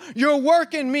do your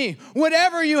work in me.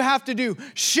 Whatever you have to do,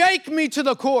 shake me to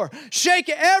the core. Shake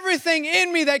everything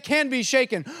in me that can be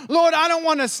shaken. Lord, I don't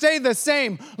want to stay the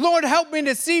same. Lord, help me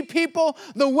to see people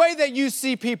the way that you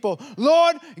see people.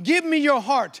 Lord, give me your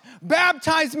heart.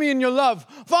 Baptize me in your love.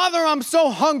 Father, I'm so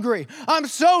hungry. I'm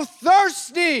so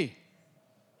thirsty.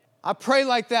 I pray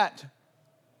like that.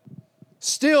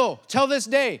 Still, till this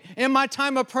day, in my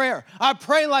time of prayer, I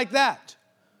pray like that.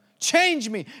 Change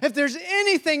me. If there's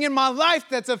anything in my life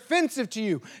that's offensive to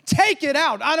you, take it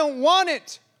out. I don't want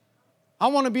it. I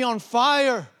want to be on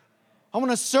fire. I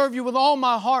want to serve you with all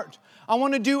my heart. I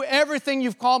want to do everything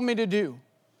you've called me to do.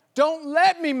 Don't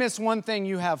let me miss one thing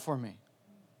you have for me.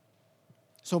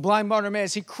 So blind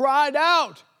Bartimaeus, he cried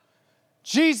out,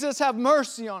 Jesus, have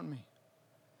mercy on me.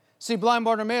 See, blind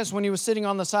Bartimaeus, when he was sitting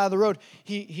on the side of the road,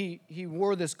 he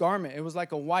wore this garment. It was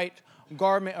like a white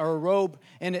garment or a robe,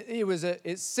 and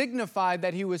it signified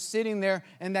that he was sitting there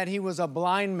and that he was a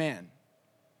blind man.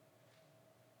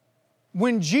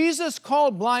 When Jesus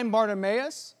called blind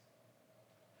Bartimaeus,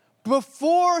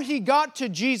 before he got to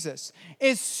Jesus,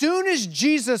 as soon as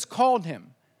Jesus called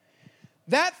him,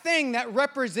 that thing that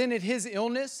represented his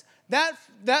illness,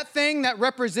 that thing that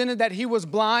represented that he was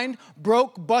blind,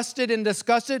 broke, busted, and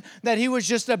disgusted, that he was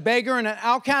just a beggar and an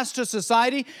outcast to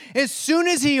society, as soon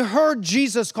as he heard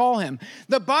Jesus call him,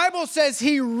 the Bible says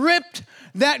he ripped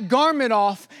that garment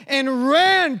off and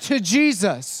ran to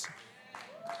Jesus.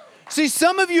 See,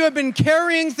 some of you have been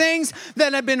carrying things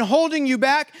that have been holding you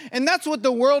back, and that's what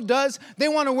the world does. They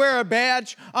want to wear a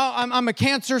badge. Oh, I'm a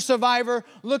cancer survivor.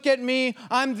 Look at me.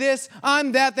 I'm this,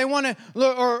 I'm that. They want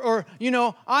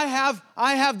to,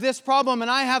 I have this problem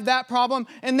and I have that problem,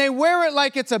 and they wear it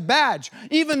like it's a badge,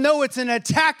 even though it's an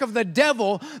attack of the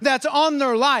devil that's on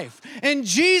their life. And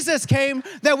Jesus came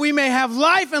that we may have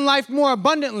life and life more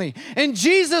abundantly. And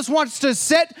Jesus wants to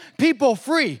set people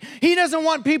free. He doesn't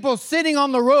want people sitting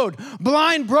on the road,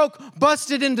 blind, broke,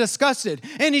 busted, and disgusted.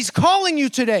 And he's calling you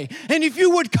today. And if you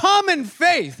would come in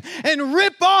faith and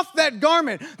rip off that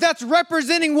garment that's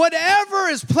representing whatever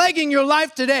is plaguing your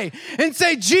life today and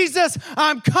say, Jesus,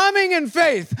 I'm coming in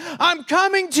faith. I'm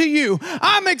coming to you.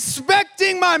 I'm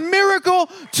expecting my miracle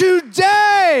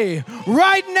today,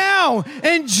 right now.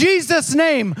 In Jesus'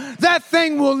 name, that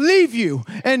thing will leave you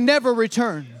and never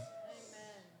return. Amen.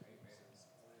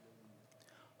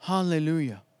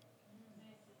 Hallelujah.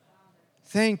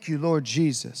 Thank you, Lord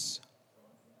Jesus.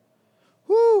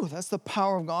 Woo, that's the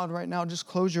power of God right now. Just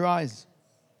close your eyes.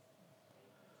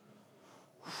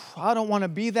 I don't want to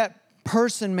be that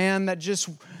person, man, that just,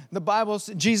 the Bible,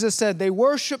 Jesus said, they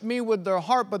worship me with their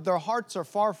heart, but their hearts are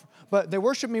far, but they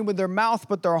worship me with their mouth,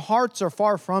 but their hearts are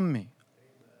far from me.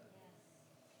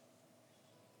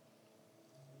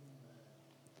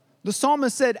 The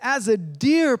psalmist said, as a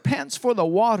deer pants for the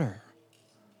water,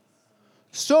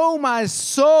 so my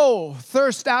soul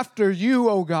thirsts after you,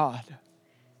 O God.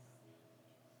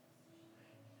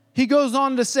 He goes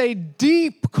on to say,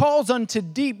 deep calls unto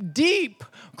deep, deep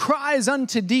cries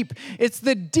unto deep. It's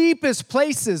the deepest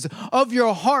places of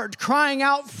your heart crying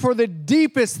out for the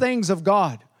deepest things of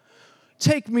God.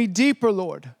 Take me deeper,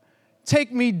 Lord.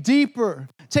 Take me deeper.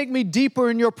 Take me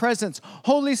deeper in your presence.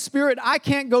 Holy Spirit, I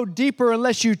can't go deeper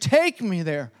unless you take me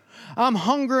there. I'm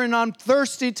hungry and I'm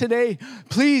thirsty today.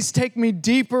 Please take me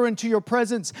deeper into your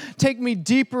presence. Take me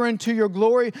deeper into your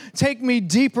glory. Take me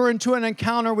deeper into an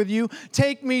encounter with you.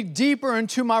 Take me deeper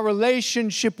into my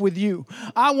relationship with you.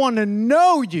 I want to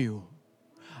know you.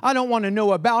 I don't want to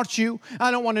know about you.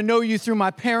 I don't want to know you through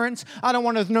my parents. I don't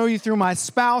want to know you through my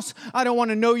spouse. I don't want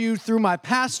to know you through my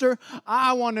pastor.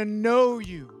 I want to know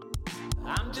you.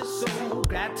 I'm just so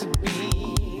glad to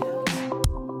be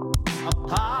a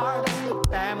part of the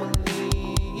family.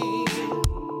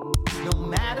 No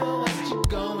matter what you're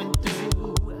going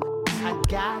through, I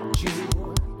got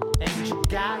you and you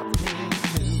got me.